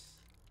this.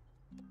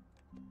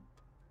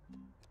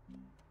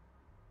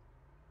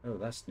 Oh,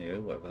 that's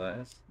new, whatever that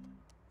is.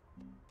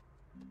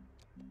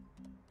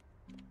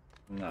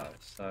 No,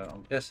 so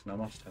I'm guessing I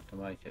must have to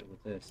make it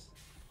with this.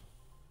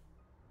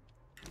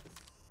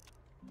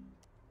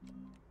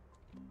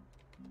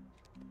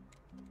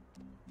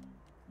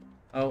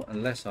 Oh,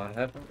 unless I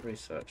haven't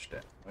researched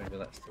it. Maybe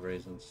that's the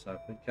reason. So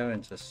if we go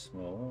into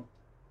small.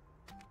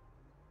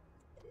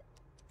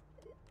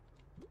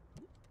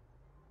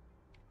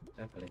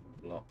 Definitely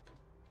block.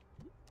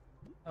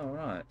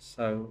 Alright,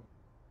 so.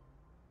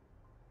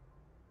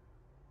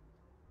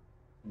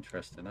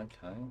 Interesting,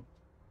 okay.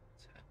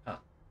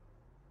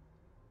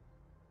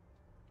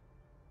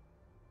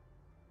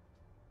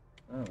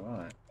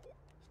 Alright.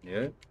 It's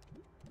new.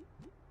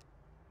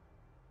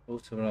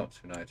 Ultimate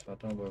oxygenator. I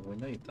don't know whether we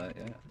need that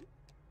yet.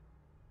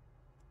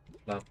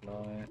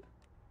 floodlight,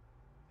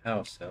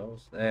 power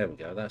cells. There we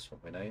go. That's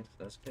what we need.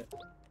 Let's get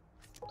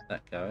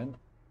that going.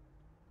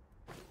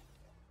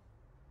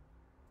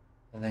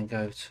 And then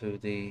go to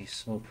the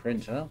small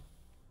printer.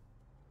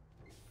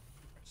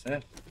 Press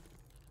F.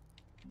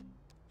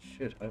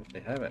 Should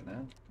hopefully have it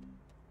now.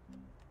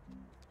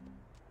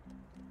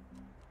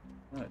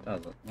 No, it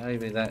doesn't.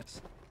 Maybe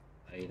that's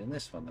made in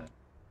this one then.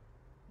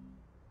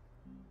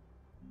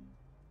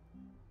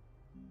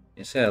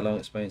 You see how long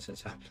it's been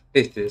since I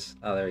played this.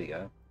 Oh, there you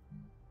go.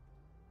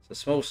 So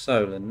small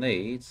solar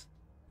needs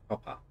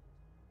copper.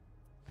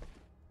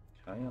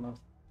 Okay, and I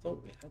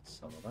thought we had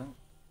some of that.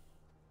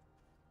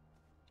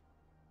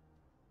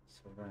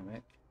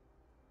 Ceramic.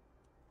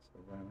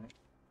 Ceramic.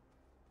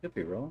 Could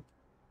be wrong.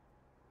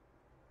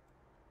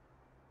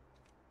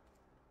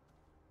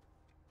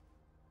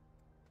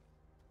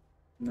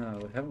 No,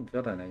 we haven't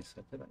got any,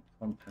 so get that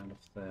compound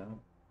off there.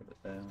 Put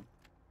it down.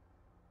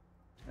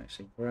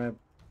 Actually grab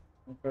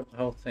the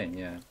whole thing,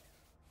 yeah.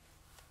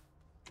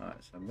 Alright,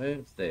 so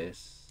move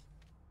this.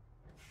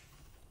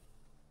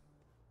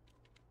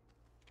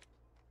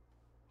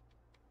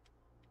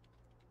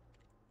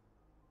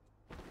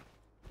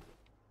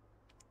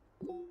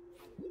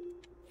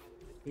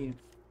 You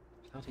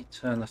bloody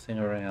turn the thing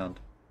around.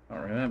 I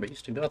can't remember. It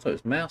used to be, I thought it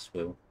was mouse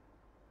wheel.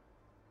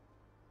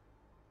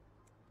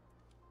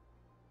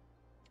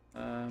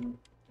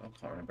 I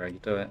can't remember how you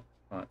do it.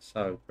 Right,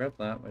 so grab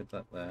that, move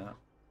that there.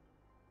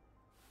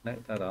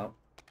 Connect that up.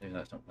 Even though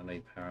it's not going to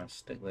need power,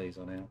 stick these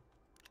on here.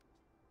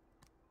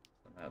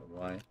 Put them out of the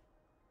way.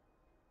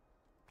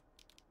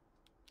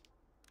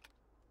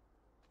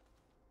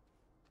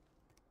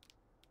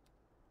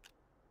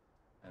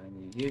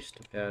 And you used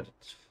to be able to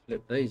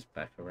flip these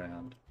back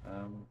around.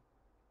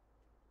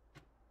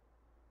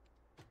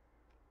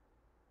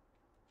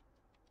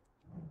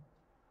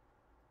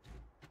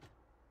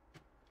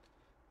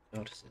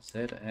 God, is it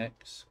Z,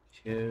 X,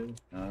 Q?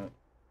 No.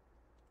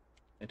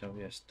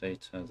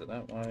 AWSD turns it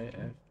that way.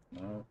 F,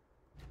 no.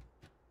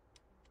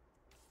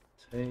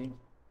 T.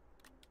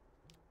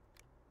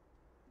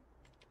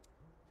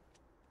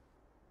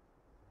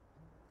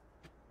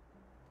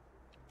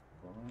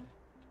 Y.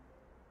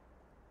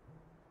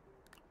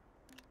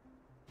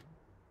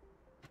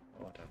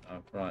 Oh, I don't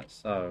know. Right,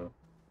 so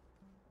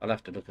I'll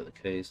have to look at the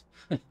keys.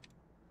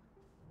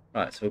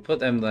 Right, so we put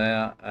them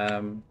there.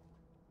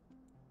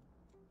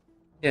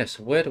 Yeah,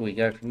 so where do we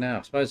go from now?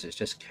 I suppose it's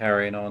just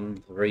carrying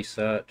on the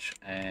research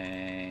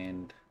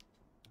and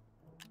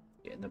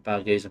getting the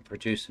buggies and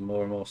producing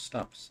more and more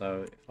stuff.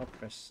 So if I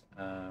press,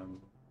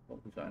 what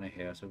we've got in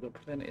here, so we've got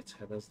plenty of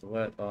tethers, the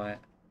work light.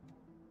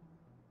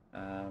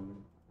 I'll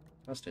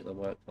stick the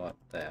work light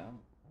there.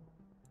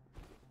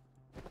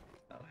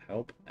 That'll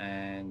help.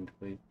 And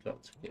we've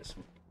got to get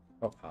some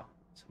copper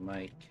to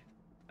make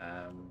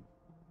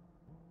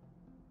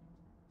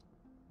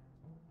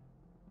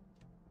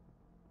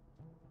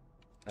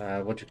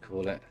what do you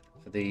call it,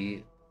 for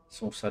the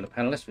small solar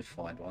panel, unless we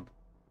find one.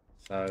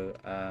 So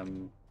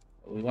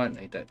we won't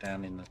need that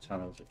down in the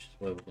tunnels, which is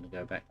where we're going to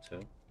go back to.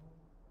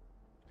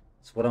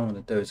 So what I'm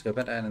going to do is go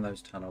back down in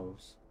those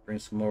tunnels, bring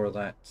some more of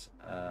that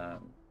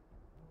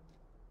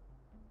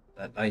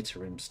that data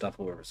room stuff,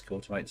 or whatever it's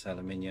called, to make this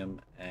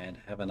aluminium, and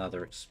have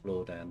another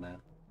explore down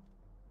there.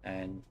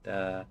 And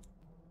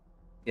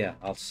yeah,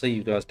 I'll see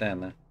you guys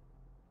down there.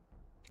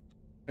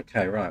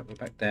 Okay, right, we're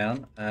back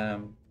down.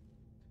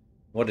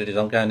 What it is,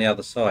 I'm going the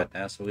other side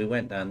now, so we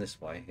went down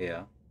this way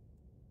here,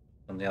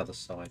 on the other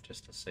side,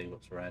 just to see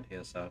what's around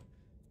here. So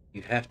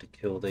you have to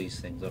kill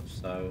these things off.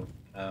 So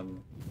there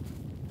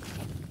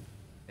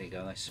you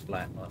go, they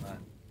splat like that.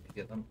 You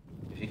get them.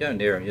 If you go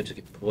near them, you just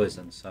get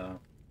poisoned. So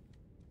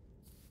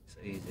it's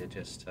easier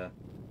just to.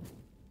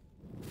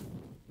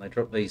 They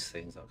drop these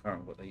things. I can't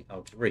remember what they.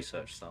 Oh,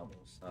 research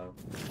samples. So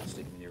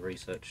stick them in your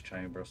research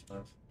chamber, I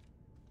suppose.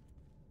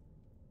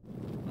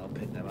 I'll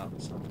pick them up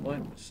at some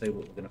point. Let's see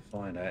what we're going to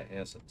find out.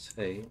 Here's a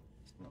T.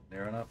 It's not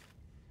near enough.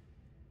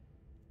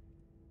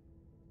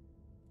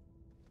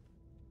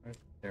 Where's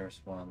the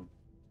nearest one?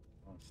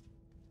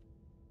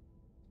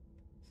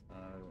 So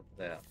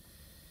there.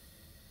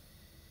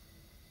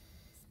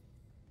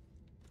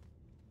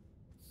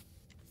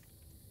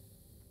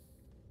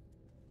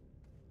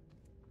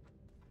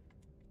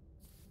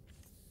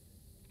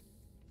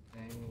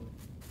 Okay.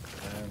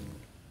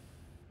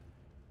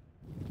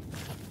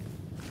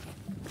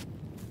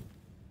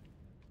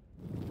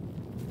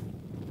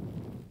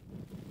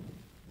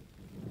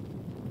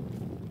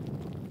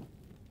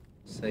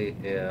 See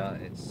here,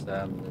 it's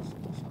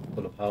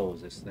full of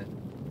holes, this thing.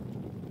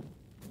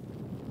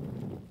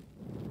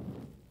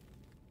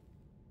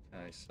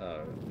 Okay,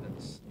 so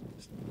let's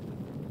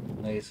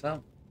these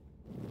up.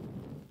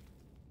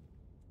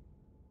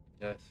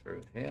 Go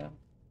through here.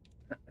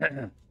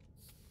 Yeah,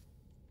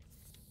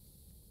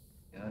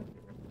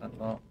 that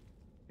lot.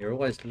 You're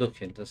always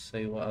looking to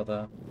see what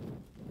other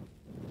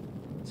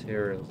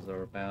materials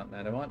are about.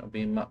 Now there might not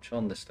be much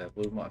on this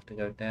level. We might have to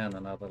go down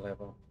another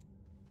level.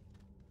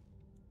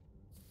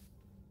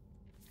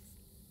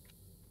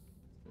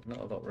 There's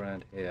not a lot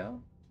around here.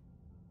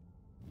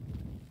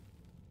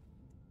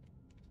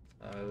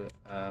 So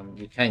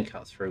you can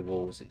cut through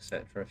walls,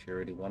 etc., if you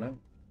really want to.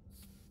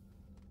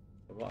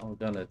 But what I'm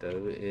gonna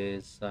do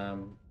is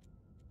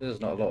there's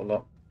not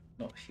not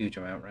a huge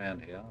amount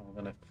around here. I'm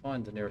gonna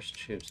find the nearest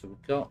tube. So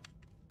we've got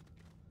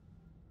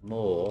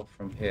more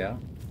from here.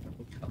 If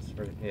we cut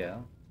through here,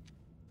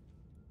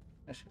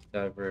 let's just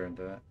go over here and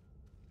do it.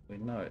 We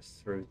know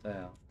it's through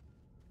there.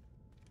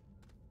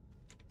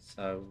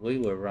 So we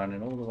were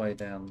running all the way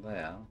down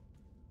there.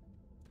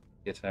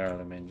 Get our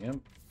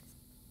aluminium.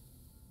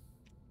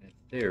 In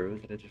theory, we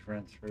could have just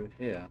ran through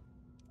here.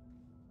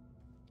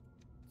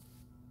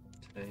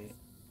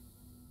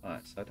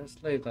 Right, so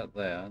let's leave that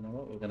there, and then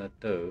what we're going to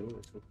do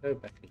is we'll go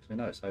back, because we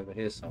know it's over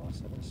here somewhere,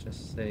 so let's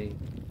just see.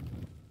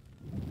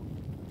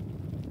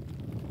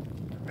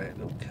 Right,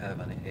 little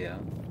cavern here.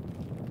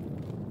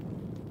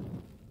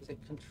 Is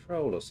it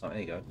control or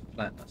something? There you go,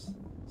 flatness.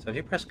 So if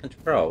you press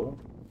control,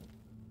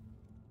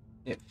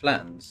 it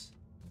flattens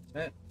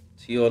it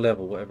to your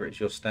level, whatever it is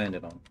you're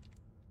standing on.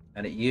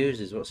 And it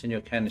uses what's in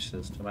your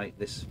canisters to make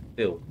this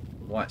fill,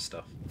 the white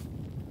stuff.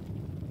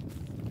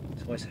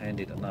 It's always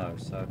handy to know.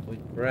 So if we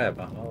grab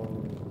a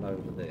whole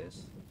load of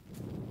this,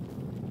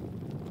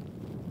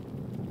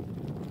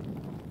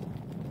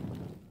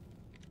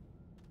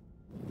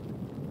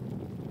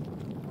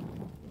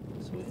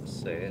 so we can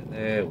see it.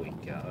 There we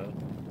go.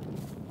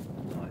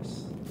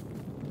 Nice.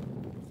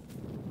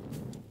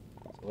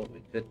 So what we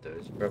could do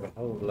is grab a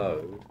whole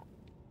load.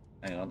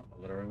 Hang on,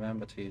 I've got to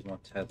remember to use my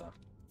tether.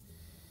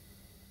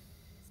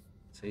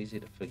 It's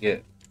easy to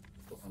forget.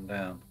 Put one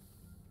down.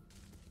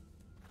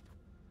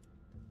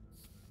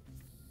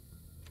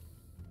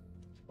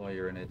 While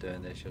you're in here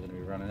doing this, you're going to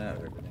be running out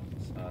of everything.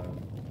 So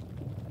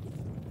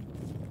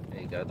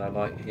there you go. They're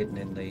like hidden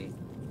in the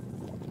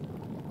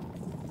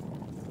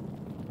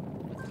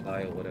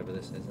clay or whatever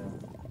this is.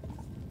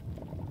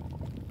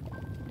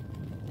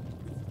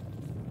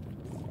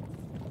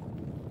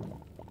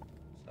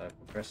 So if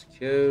we press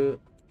Q,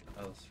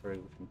 those three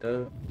we can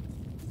do.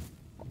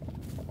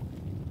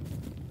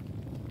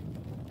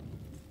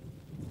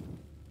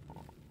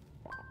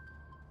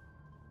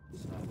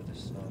 Side of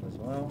this side as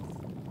well.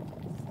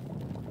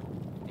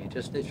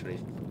 Just literally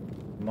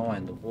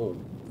mine the wall.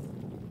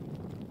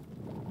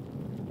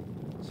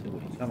 See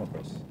what you come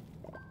across.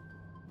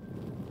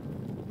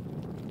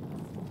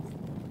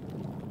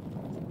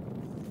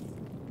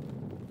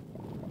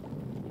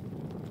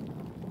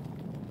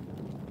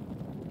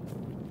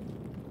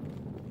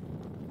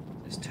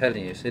 It's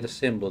telling you, see the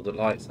symbol that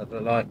lights up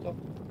the light bulb?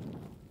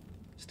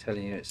 It's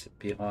telling you it's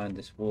behind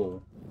this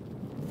wall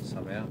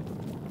somehow.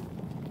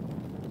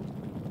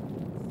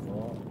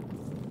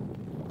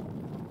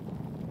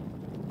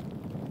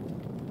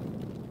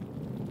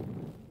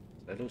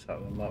 It looks like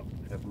we might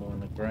have more on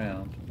the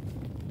ground,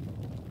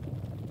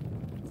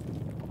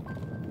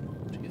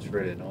 which gets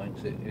really annoying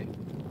because it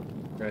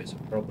creates a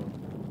problem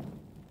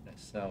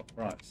itself.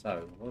 Right,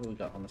 so what do we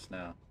got on us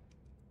now?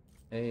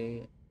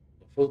 A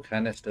full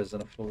canisters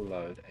and a full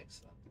load.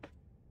 Excellent.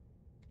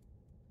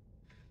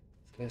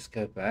 So let's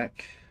go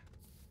back.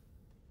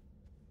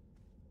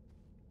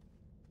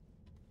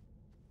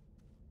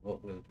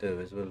 What we'll do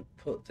is we'll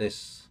put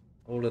this,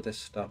 all of this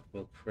stuff,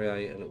 we'll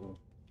create a little,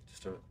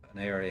 just an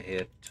area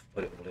here to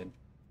put it all in.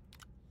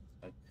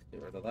 So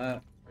get rid of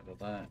that, rid of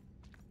that.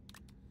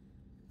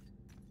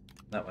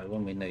 That way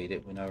when we need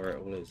it, we know where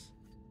it all is.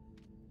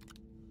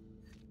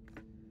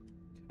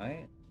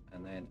 Okay,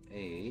 and then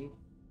E.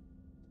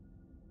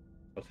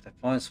 If I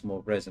find some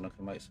more resin, I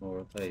can make some more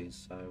of these.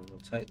 So we'll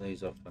take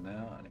these off for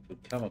now, and if we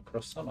come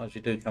across, sometimes you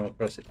do come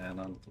across it down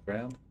under the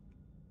ground.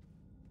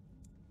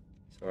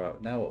 So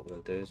right, now what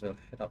we'll do is we'll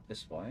head up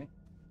this way.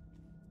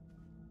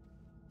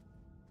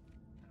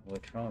 We'll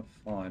try and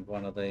find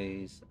one of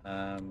these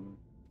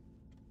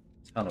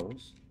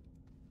tunnels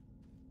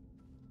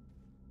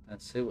and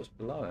see what's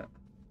below it.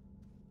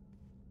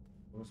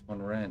 There's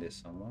one around here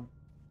somewhere.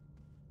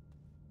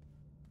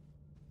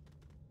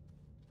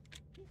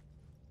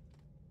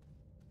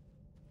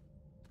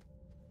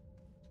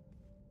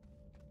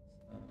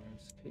 So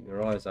just keep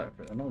your eyes out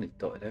for it. They're normally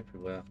dotted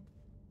everywhere.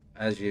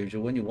 As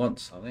usual, when you want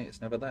something, it's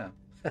never there.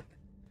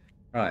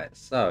 Right,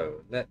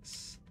 so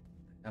let's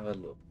have a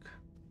look.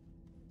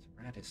 It's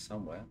around here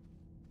somewhere.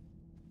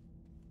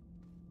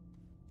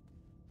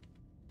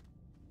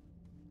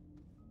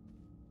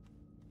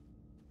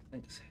 I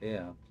think it's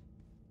here.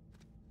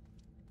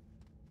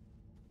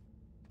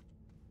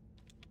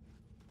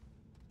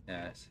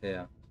 Yeah, it's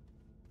here.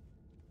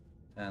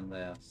 Down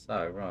there.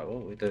 So, right,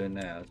 what we're doing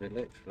now is we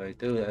literally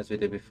do it as we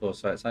did before.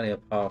 So it's only a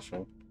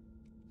partial.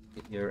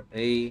 Get your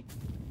E.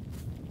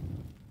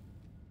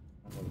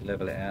 We'll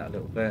level it out a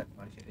little bit,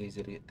 make it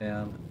easy to get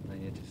down, and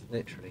then you're just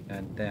literally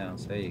going down.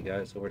 So there you go,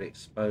 it's already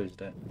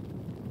exposed it.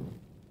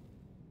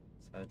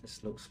 So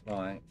this looks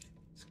like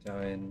it's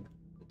going,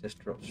 it just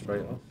dropped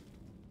straight off.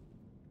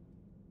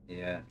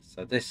 Yeah,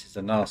 so this is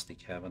a nasty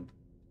cavern.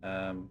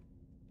 That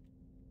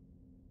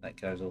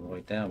goes all the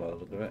way down by the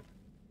look of it.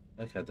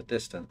 Look at the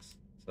distance,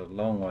 it's a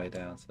long way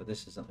down, so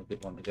this isn't a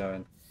good one to go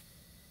in.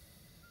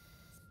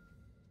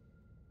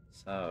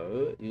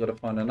 So you've got to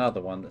find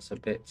another one that's a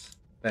bit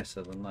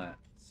better than that.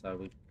 So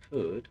we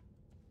could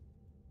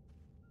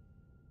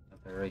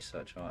have a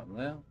research item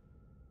there.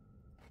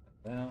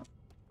 There.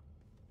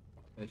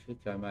 We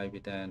could go maybe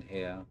down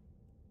here and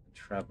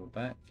travel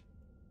back.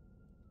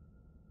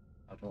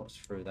 I don't know what's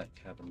through that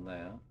cabin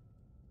there.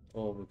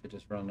 Or we could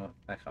just run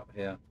back up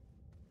here.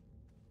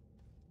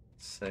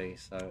 Let's see,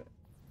 so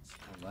let's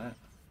do that.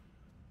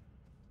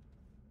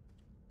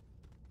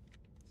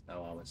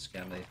 So I would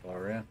scan these while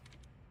we're here.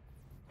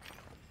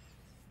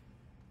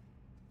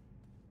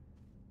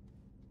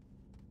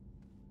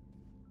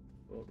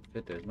 What we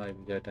could do is maybe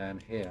go down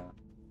here.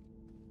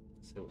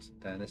 See what's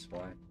down this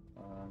way.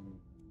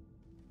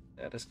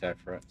 Yeah, let's go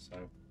for it.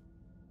 So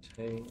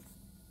T.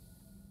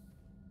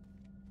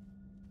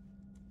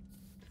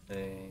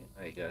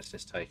 There you go, it's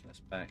just taking us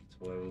back to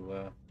where we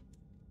were.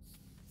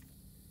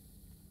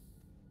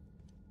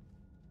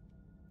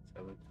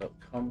 So we've got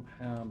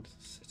compound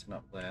sitting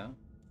up there.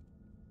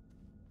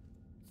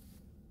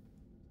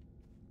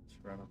 Let's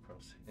run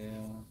across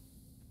here.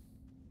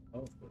 Oh,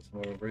 got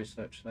some more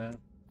research there.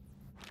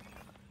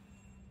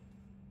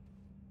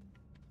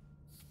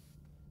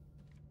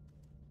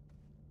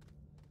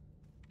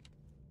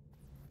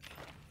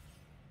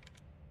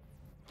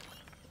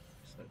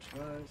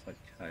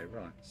 Okay,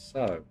 right,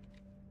 so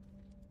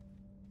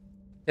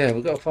yeah,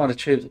 we've got to find a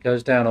tube that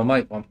goes down or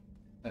make one.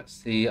 That's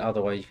the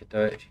other way you could do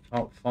it. If you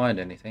can't find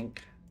anything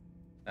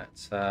that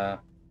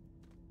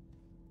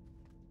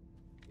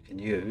you can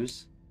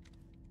use,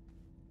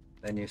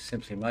 then you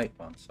simply make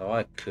one. So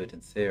I could,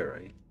 in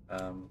theory,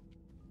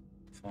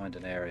 find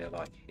an area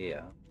like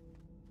here,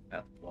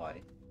 out the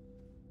way,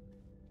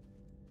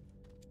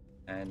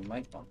 and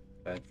make one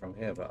going from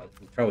here. But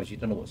the trouble is you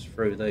don't know what's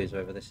through these,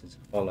 whether this is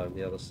hollow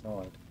the other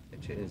side,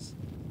 which it is.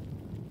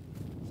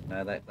 So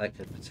now that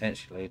could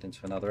potentially lead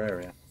into another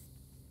area.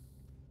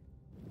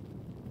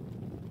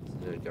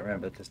 So go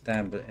around, because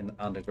down in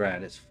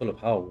underground it's full of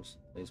holes,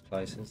 these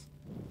places.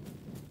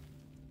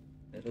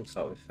 It looks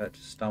like we've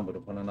just stumbled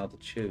upon another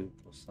tube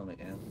or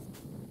something else.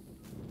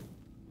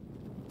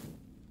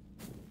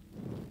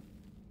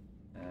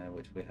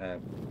 Which we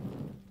have.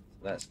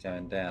 So that's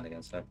going down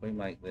again. So if we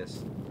make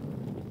this,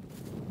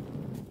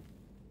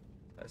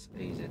 that's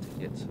easier to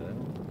get to.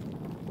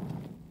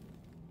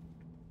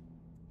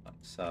 Like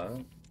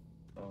so.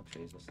 Oh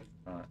Jesus.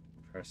 Right,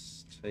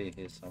 press T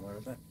here somewhere,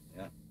 is it?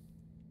 Yeah.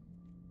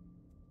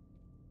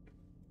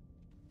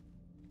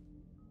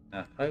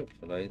 Now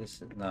hopefully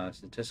this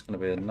is just going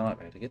to be a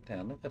nightmare to get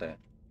down. Look at it.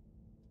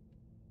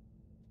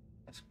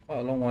 That's quite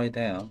a long way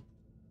down.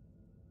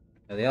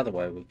 Now the other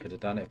way we could have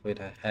done it if we'd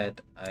have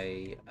had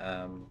a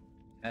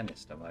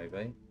canister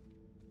maybe,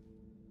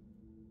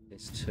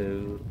 is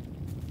to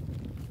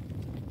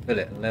fill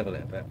it and level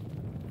it a bit.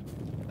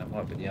 That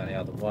might be the only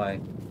other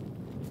way.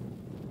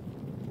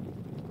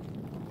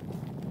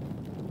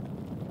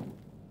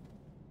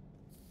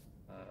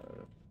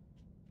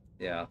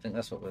 Yeah, I think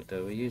that's what we'll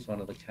do. We'll use one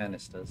of the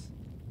canisters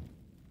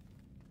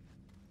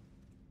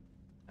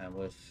and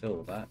we'll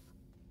fill that.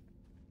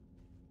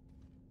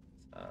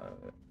 So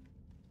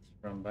let's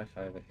run back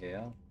over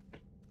here.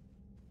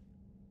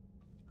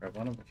 Grab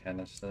one of the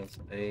canisters,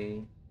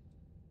 E, and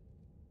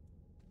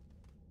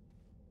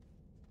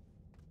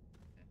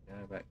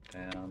go back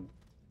down.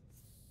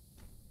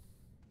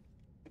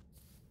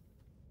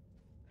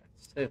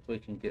 Let's see if we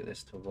can get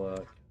this to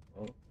work.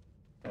 Oh,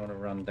 I don't want to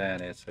run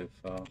down here too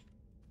far.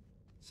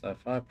 So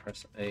if I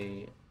press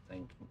E,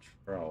 then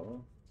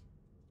Control,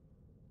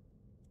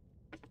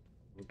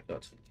 we've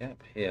got a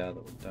gap here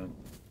that we don't.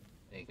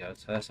 There you go.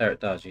 So that's how it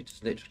does. You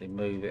just literally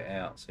move it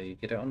out. So you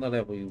get it on the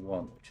level you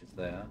want, which is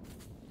there.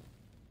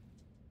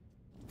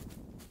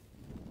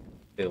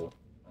 Build.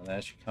 And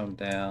as you come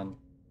down,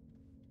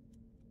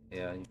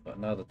 yeah, you've got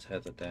another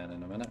tether down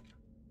in a minute.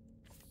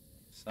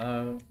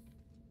 So,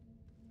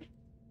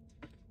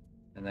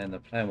 and then the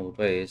plan will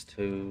be is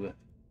to.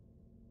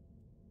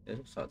 It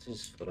looks like this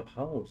is full of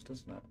holes,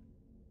 doesn't it?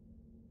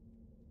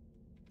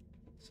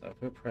 So if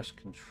we press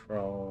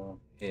Control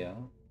here,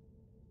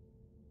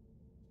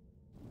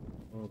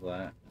 all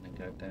that, and then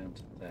go down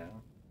to there.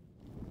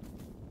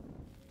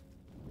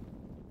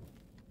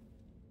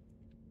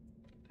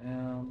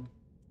 Down.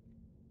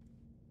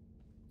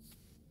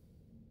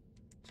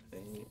 T.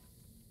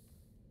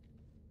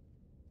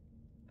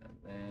 And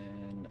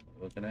then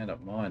we're going to end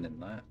up mining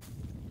that.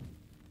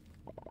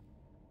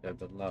 Go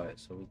below it,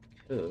 so we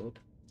could.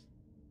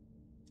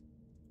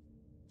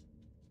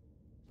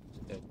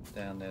 Go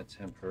down there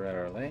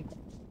temporarily.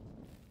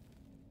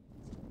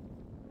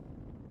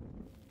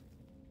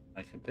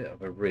 Make a bit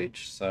of a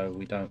ridge so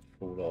we don't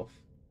fall off.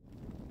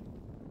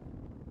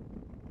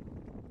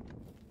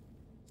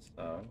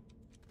 So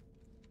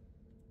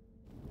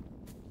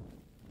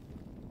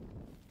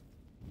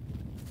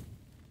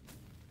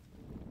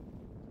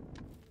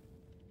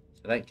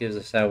that gives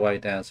us our way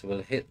down, so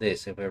we'll hit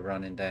this if we're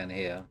running down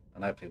here,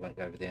 and hopefully won't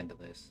go over the end of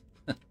this.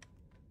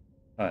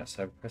 Right,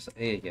 so press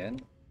E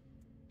again.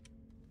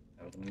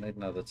 We're going to need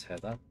another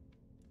tether.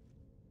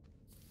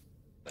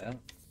 There.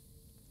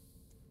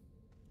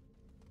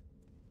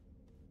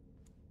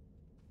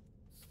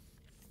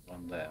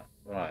 down there.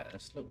 Right,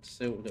 let's look to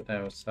see what we've got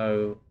there.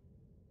 So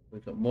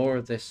we've got more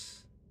of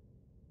this,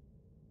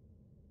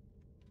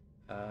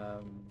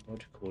 what do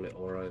you call it,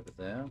 ore over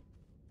there.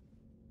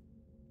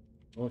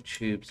 More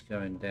tubes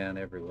going down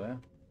everywhere.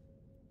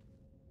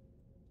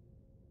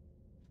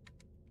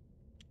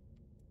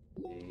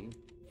 E.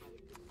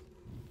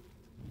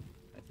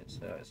 Make it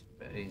so it's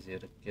a bit easier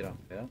to get up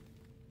here.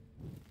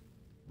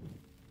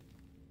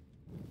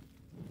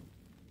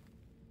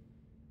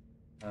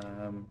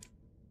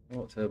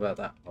 What to do about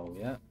that hole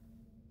yet?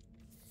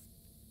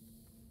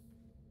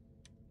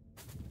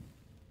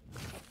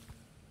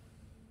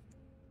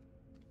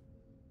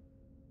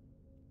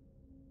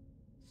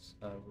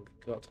 So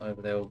we've got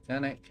over there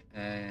organic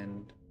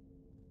and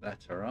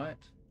laterite,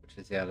 which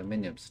is the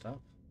aluminium stuff.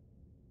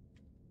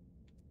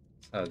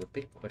 So the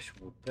big question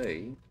will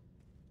be,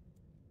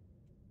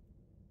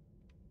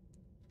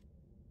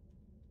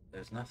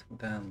 there's nothing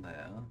down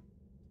there.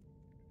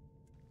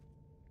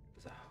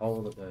 There's a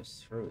hole that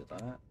goes through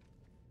that.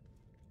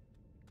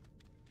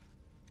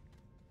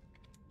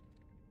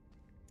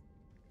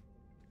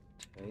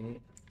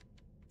 T.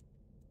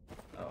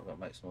 Oh, I've got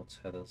to make some more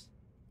tethers.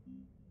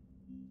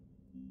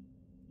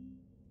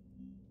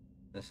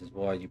 This is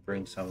why you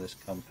bring some of this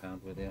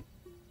compound with you.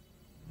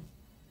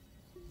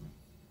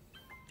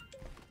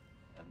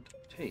 And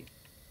T.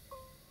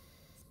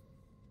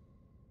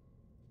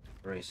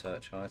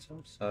 Research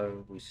item,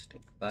 so we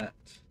stick that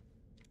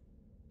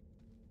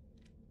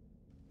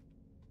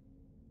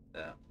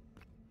there.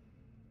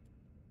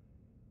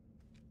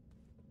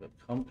 We've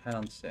got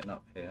compound sitting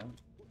up here.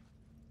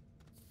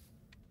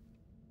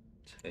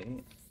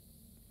 T.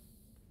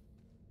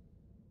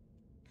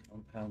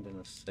 Compound in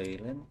the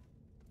ceiling.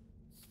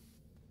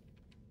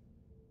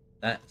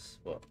 That's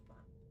what?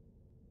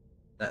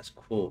 That's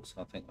quartz,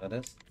 I think that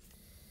is.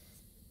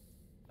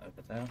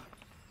 Over there.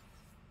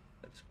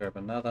 Let's grab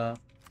another.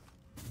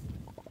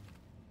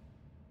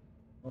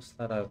 What's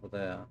that over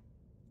there?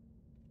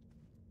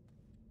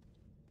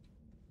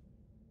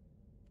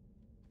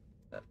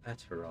 That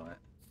laterite?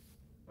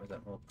 Or is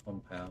that more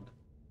compound?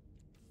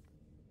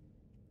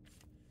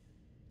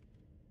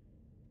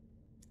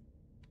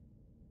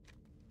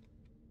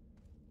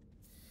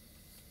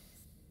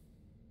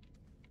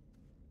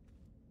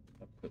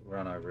 A quick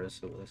run over this,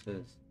 see what this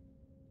is.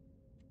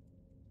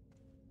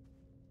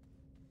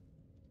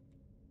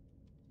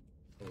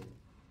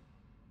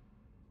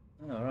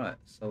 Alright,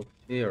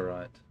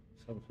 sulfurite.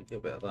 So we could get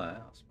a bit of that,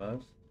 I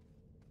suppose.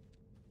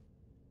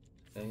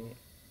 Okay.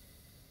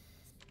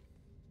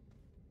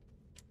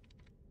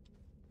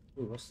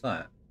 Ooh, what's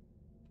that?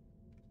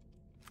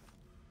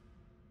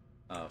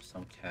 Oh,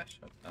 some cash,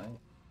 okay.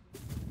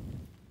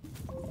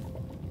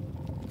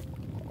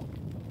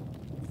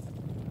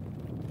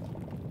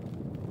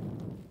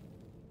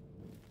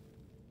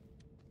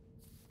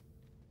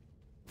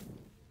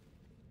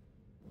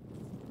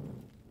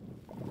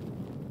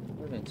 I'm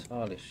not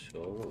entirely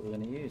sure what we're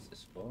going to use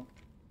this for.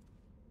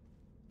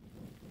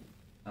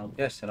 I'm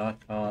guessing I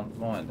can't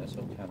mine this,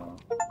 or can I?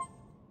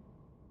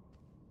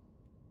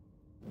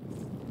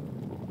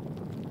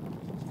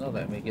 It's not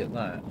letting me get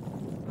that,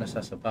 unless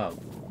that's a bug.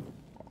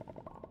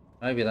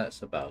 Maybe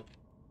that's a bug.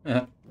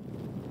 Yeah.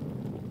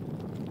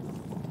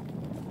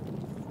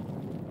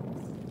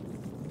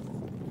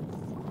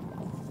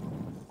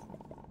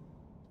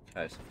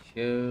 Okay, so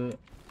Q.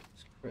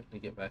 Let's quickly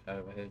get back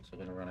over here because we're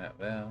going to run out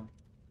of air.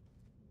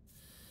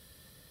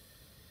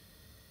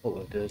 What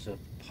we'll do is we'll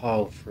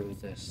pile through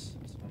this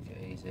to make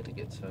it easier to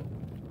get to.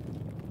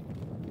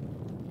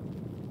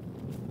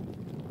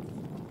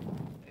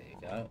 There you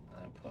go. And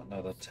then put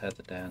another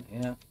tether down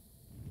here.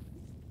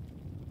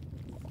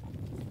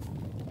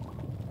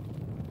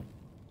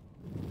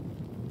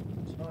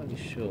 I'm not really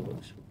sure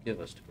what this will give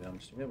us, to be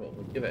honest with you, but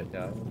we'll give it a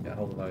go. We'll get a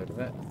whole load of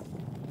it.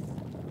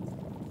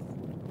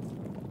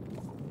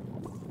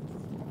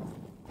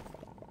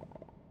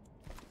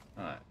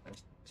 Alright,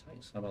 let's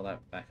take some of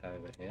that back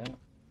over here.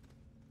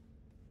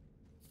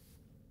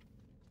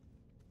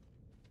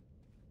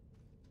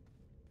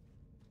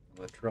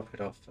 We'll drop it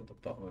off at the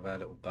bottom of our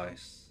little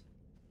base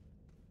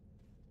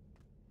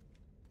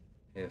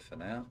here for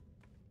now.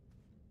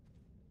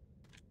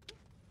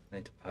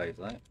 Need to pave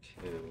that.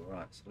 Cool.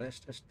 Right, so let's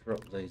just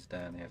drop these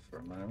down here for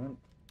a moment.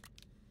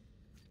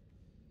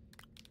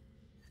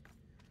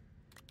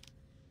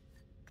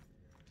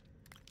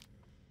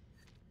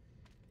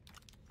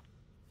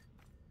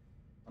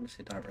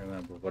 Honestly don't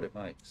remember what it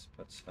makes,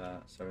 but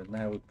so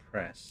now we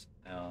press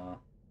our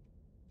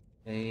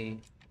E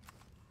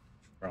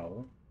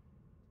control.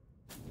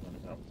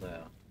 Up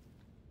there.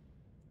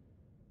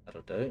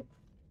 That'll do.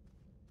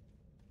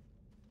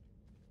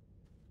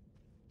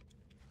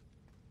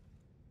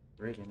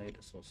 Really need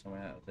to sort something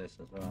out of this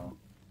as well.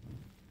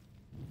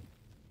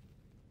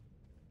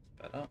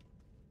 It's better.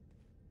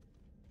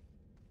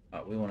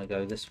 Right, we want to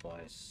go this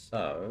way,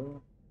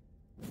 so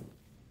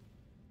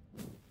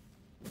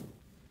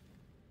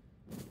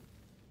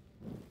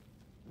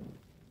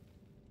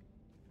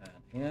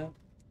down here.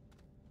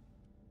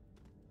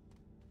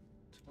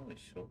 Totally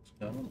sure what's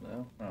going on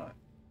there. Right.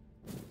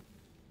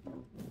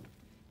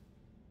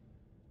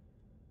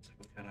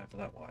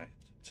 over that way.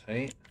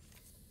 T.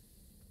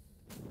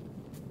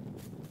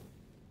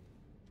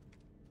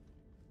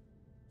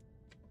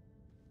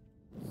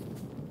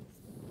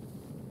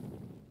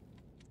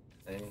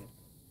 T.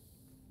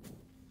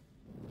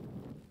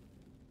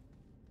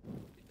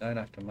 You don't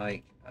have to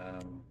make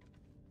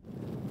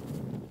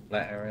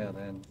flat area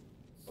then.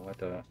 So I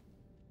do it.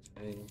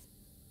 T.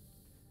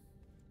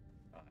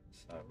 Right,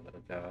 so we're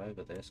going to go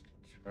over this.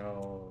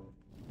 Control.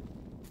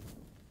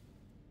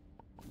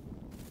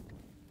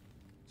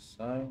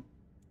 So.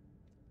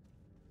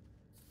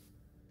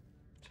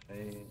 T.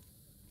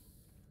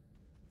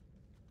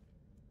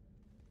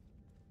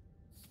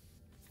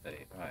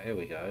 Right, here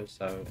we go.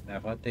 So now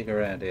if I dig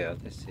around here,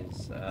 this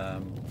is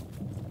like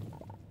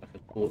a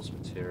quartz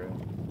material.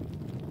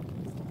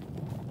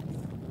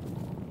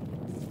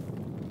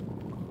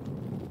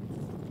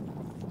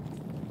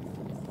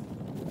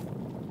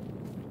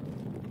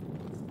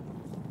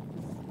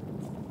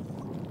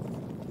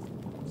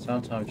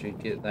 Sometimes you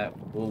get that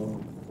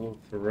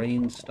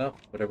wolverine stuff,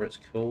 whatever it's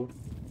called.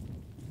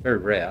 Very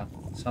rare.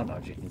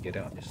 Sometimes you can get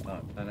it on your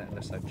Snipe planet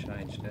unless they've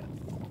changed it.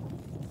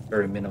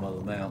 Very minimal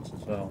amounts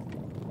as well.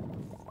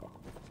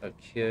 So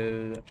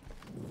Q,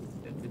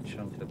 get a good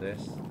chunk of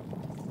this.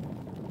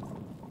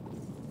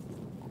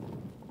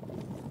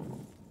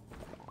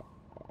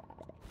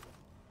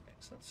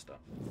 Excellent stuff.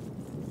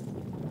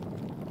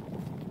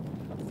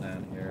 Come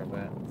down here a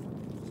bit.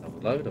 There's a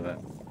load of it.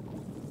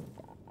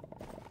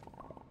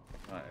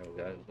 Right, here we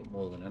go. We've got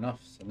more than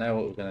enough. So now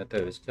what we're going to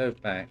do is go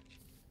back.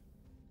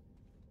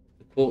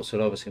 The quartz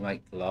will obviously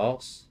make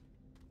glass.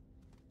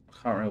 I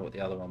can't remember what the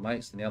other one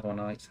makes, and the other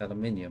one makes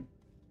aluminium.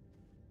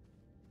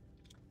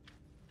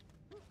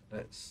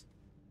 Let's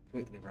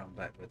quickly run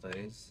back with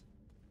these.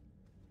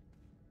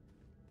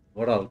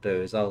 What I'll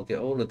do is I'll get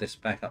all of this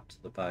back up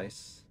to the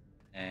base,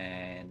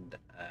 and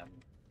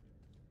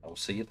I'll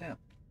see you there.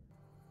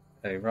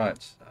 Okay,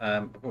 right.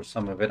 I brought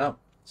some of it up.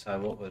 So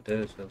what we'll do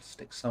is we'll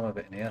stick some of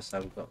it in here. So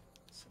we've got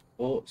some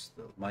quartz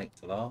that will make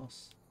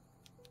glass,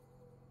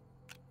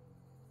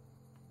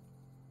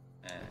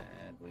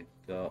 and we've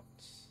got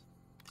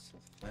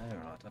sulfurite.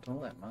 I don't know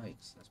what that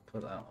makes. Let's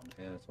put that on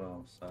here as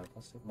well. So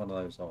let's put one of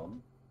those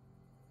on.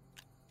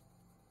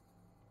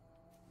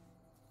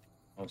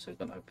 Obviously, we've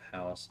got no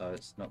power, so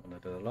it's not going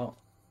to do a lot.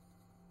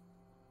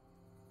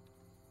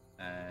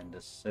 And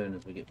as soon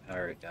as we get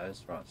power, it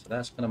goes. Right, so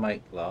that's going to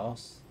make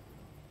glass.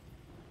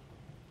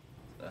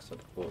 So that's what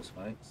the quartz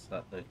makes.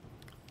 That's the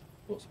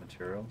quartz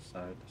material. So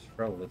let's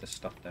throw all of this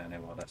stuff down here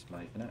while that's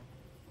making it.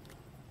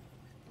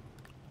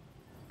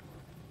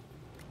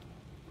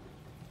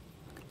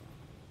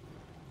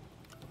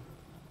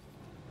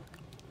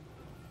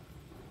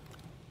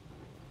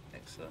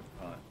 Excellent.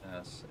 Right, now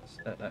let's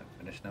let that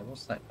finish. Now,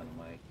 what's that going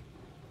to make?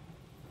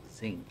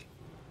 Zinc.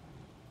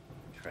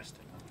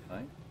 Interesting.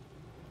 Okay.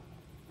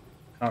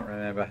 Can't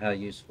remember how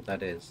useful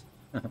that is.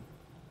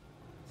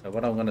 So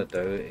what I'm going to do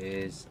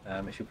is,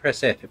 if you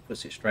press F, it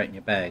puts it straight in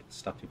your bag, the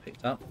stuff you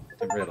picked up.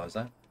 Didn't realise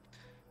that.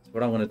 So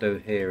what I'm going to do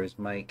here is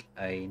make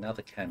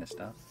another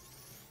canister.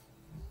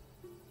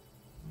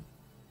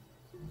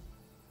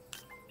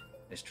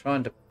 It's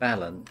trying to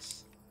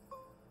balance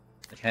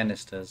the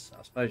canisters.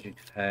 I suppose you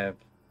could have,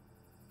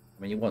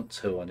 I mean, you want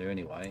two on you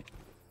anyway.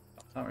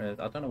 I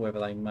don't know whether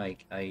they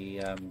make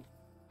a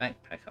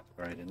backpack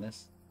upgrade in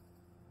this.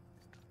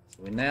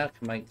 So we now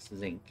can make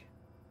zinc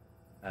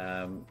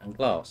and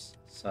glass.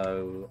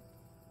 So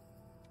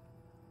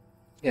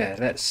yeah,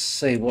 let's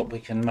see what we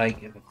can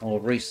make with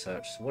more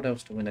research. So what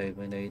else do we need?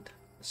 We need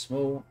the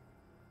small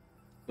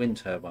wind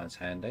turbines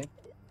handy.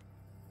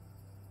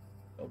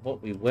 But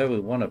where we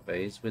want to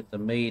be is with the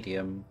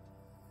medium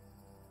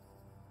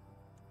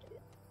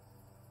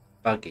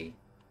buggy.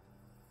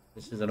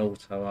 This is an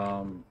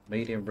auto-arm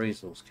medium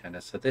resource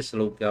canister. So this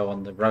will all go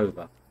on the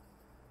rover.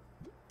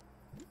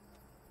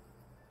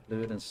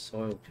 Fluid and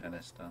soil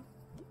canister.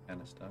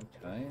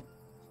 Okay.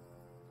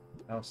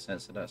 Power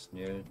sensor, that's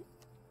new.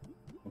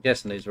 I'm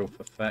guessing these are all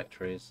for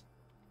factories.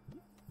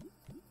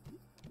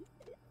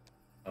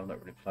 I've not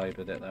really played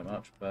with it that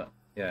much, but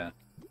yeah.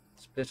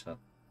 Splitter.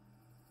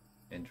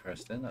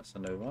 Interesting, that's a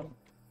new one.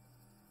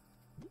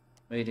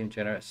 Medium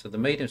generator. So the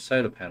medium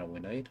solar panel we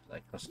need,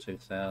 that costs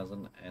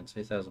 2,000 and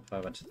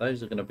 2,500. So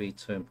those are going to be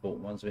two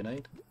important ones we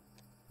need.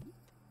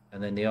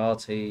 And then the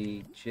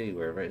RTG,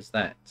 wherever it is,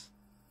 that.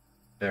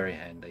 Very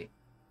handy.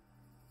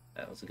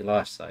 That was a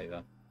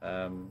lifesaver.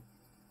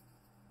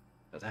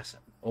 But that's an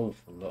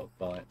awful lot of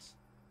bytes.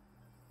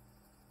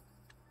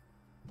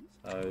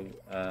 So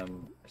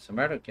it's a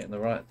matter of getting the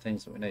right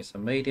things that we need. So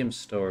medium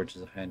storage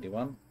is a handy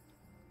one.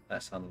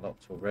 That's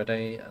unlocked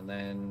already. And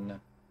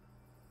then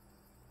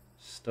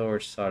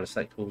storage silos,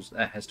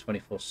 that has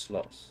 24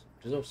 slots,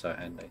 which is also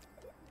handy.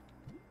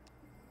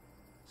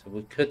 So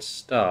we could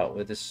start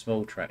with this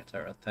small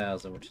tractor at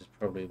 1,000, which is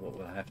probably what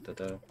we'll have to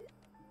do.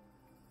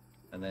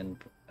 And then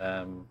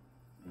I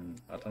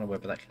don't know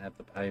whether that can have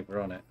the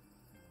paver on it.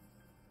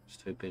 It's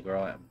too big an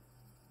item.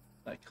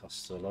 That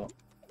costs a lot.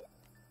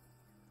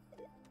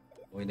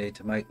 We need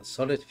to make the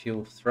solid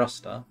fuel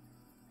thruster.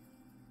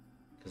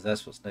 because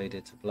that's what's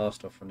needed to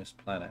blast off from this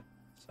planet.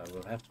 So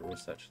we'll have to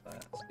research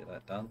that. Let's get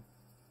that done.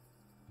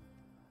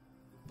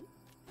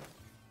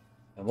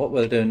 And what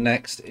we'll do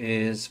next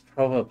is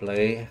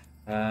probably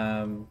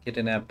get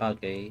in our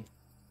buggy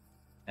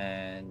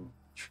and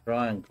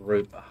try and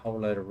group a whole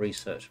load of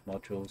research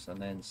modules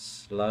and then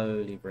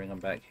slowly bring them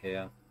back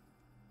here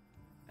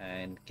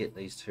and get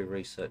these 2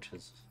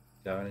 researchers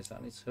going. Is that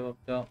only 2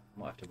 I've got?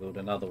 Might have to build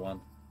another one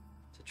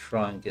to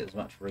try and get as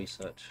much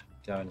research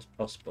going as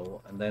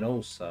possible. And then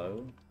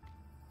also,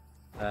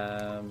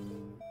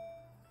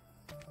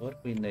 what do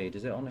we need?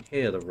 Is it on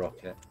here, the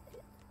rocket?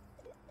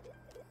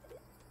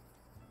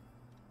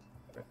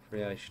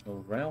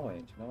 Recreational railway.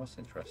 Do you know what's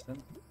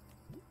interesting?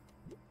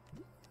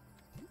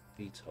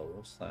 VTOL,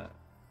 what's that?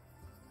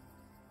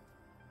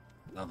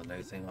 Another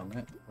new thing on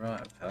it.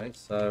 Right, okay,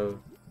 so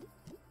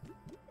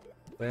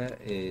where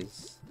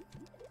is...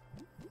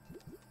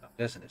 I'm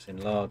guessing it's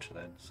enlarged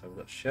then. So we've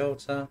got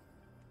shelter,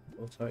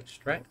 auto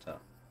extractor.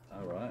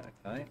 Alright,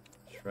 okay.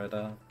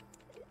 Shredder.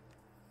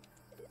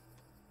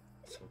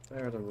 So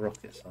where are the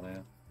rockets on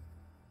here?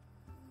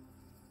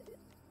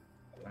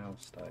 Rail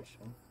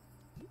station.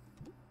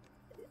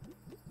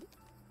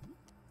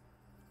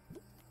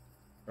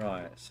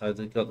 Right, so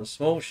they've got the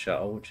small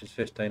shuttle, which is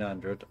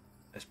 1500.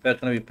 It's going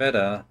to be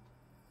better.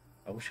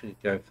 I wish we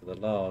could go for the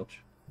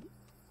large.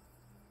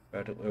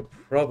 But we'll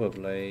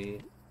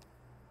probably...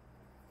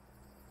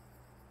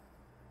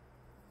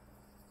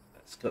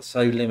 It's got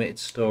so limited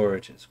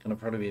storage, it's going to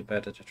probably be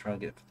better to try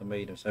and get for the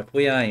medium. So if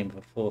we aim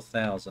for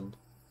 4,000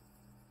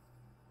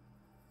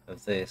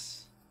 of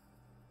this,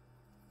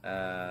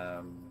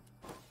 and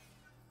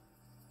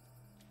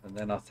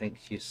then I think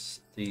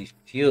the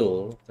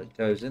fuel that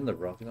goes in the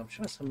rocket, I'm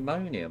sure it's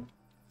ammonium.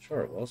 I'm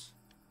sure it was.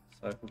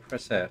 So if we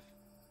press F,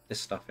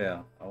 this stuff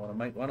here, I want to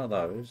make one of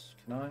those.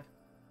 Can I?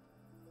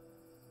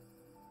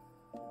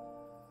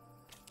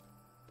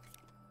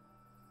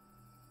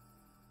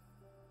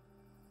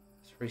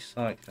 It's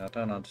recycling. I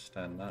don't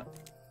understand that.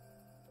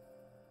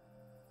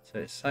 So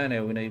it's saying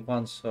here we need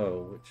 1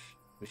 soil, which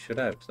we should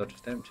have because I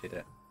just emptied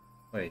it.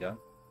 There you go.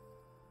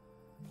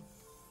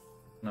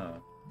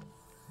 No.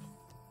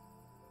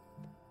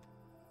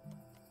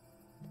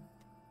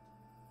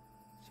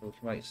 So we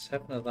can make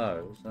 7 of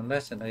those,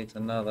 unless it needs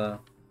another.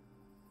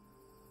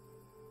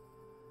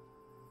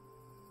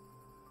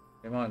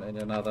 We might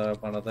need another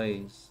one of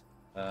these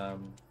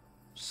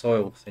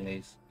soil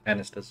thingies,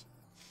 canisters.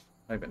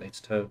 Maybe it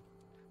needs 2.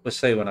 We'll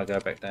see when I go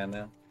back down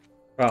there.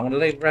 Right, I'm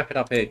going to wrap it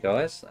up here,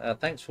 guys.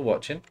 Thanks for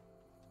watching.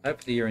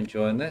 Hopefully you're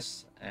enjoying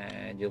this,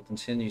 and you'll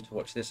continue to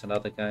watch this and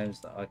other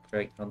games that I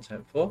create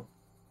content for.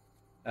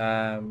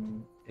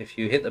 If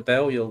you hit the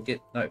bell, you'll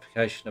get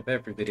notification of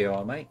every video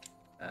I make.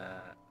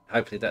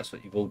 Hopefully that's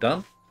what you've all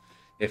done.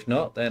 If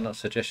not, then I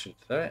suggest you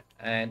do it.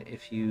 And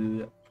if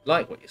you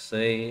like what you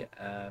see,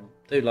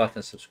 do like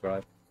and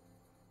subscribe.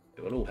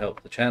 It will all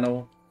help the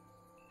channel.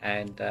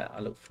 And I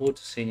look forward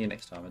to seeing you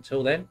next time.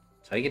 Until then,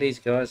 take it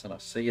easy, guys, and I'll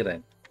see you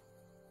then.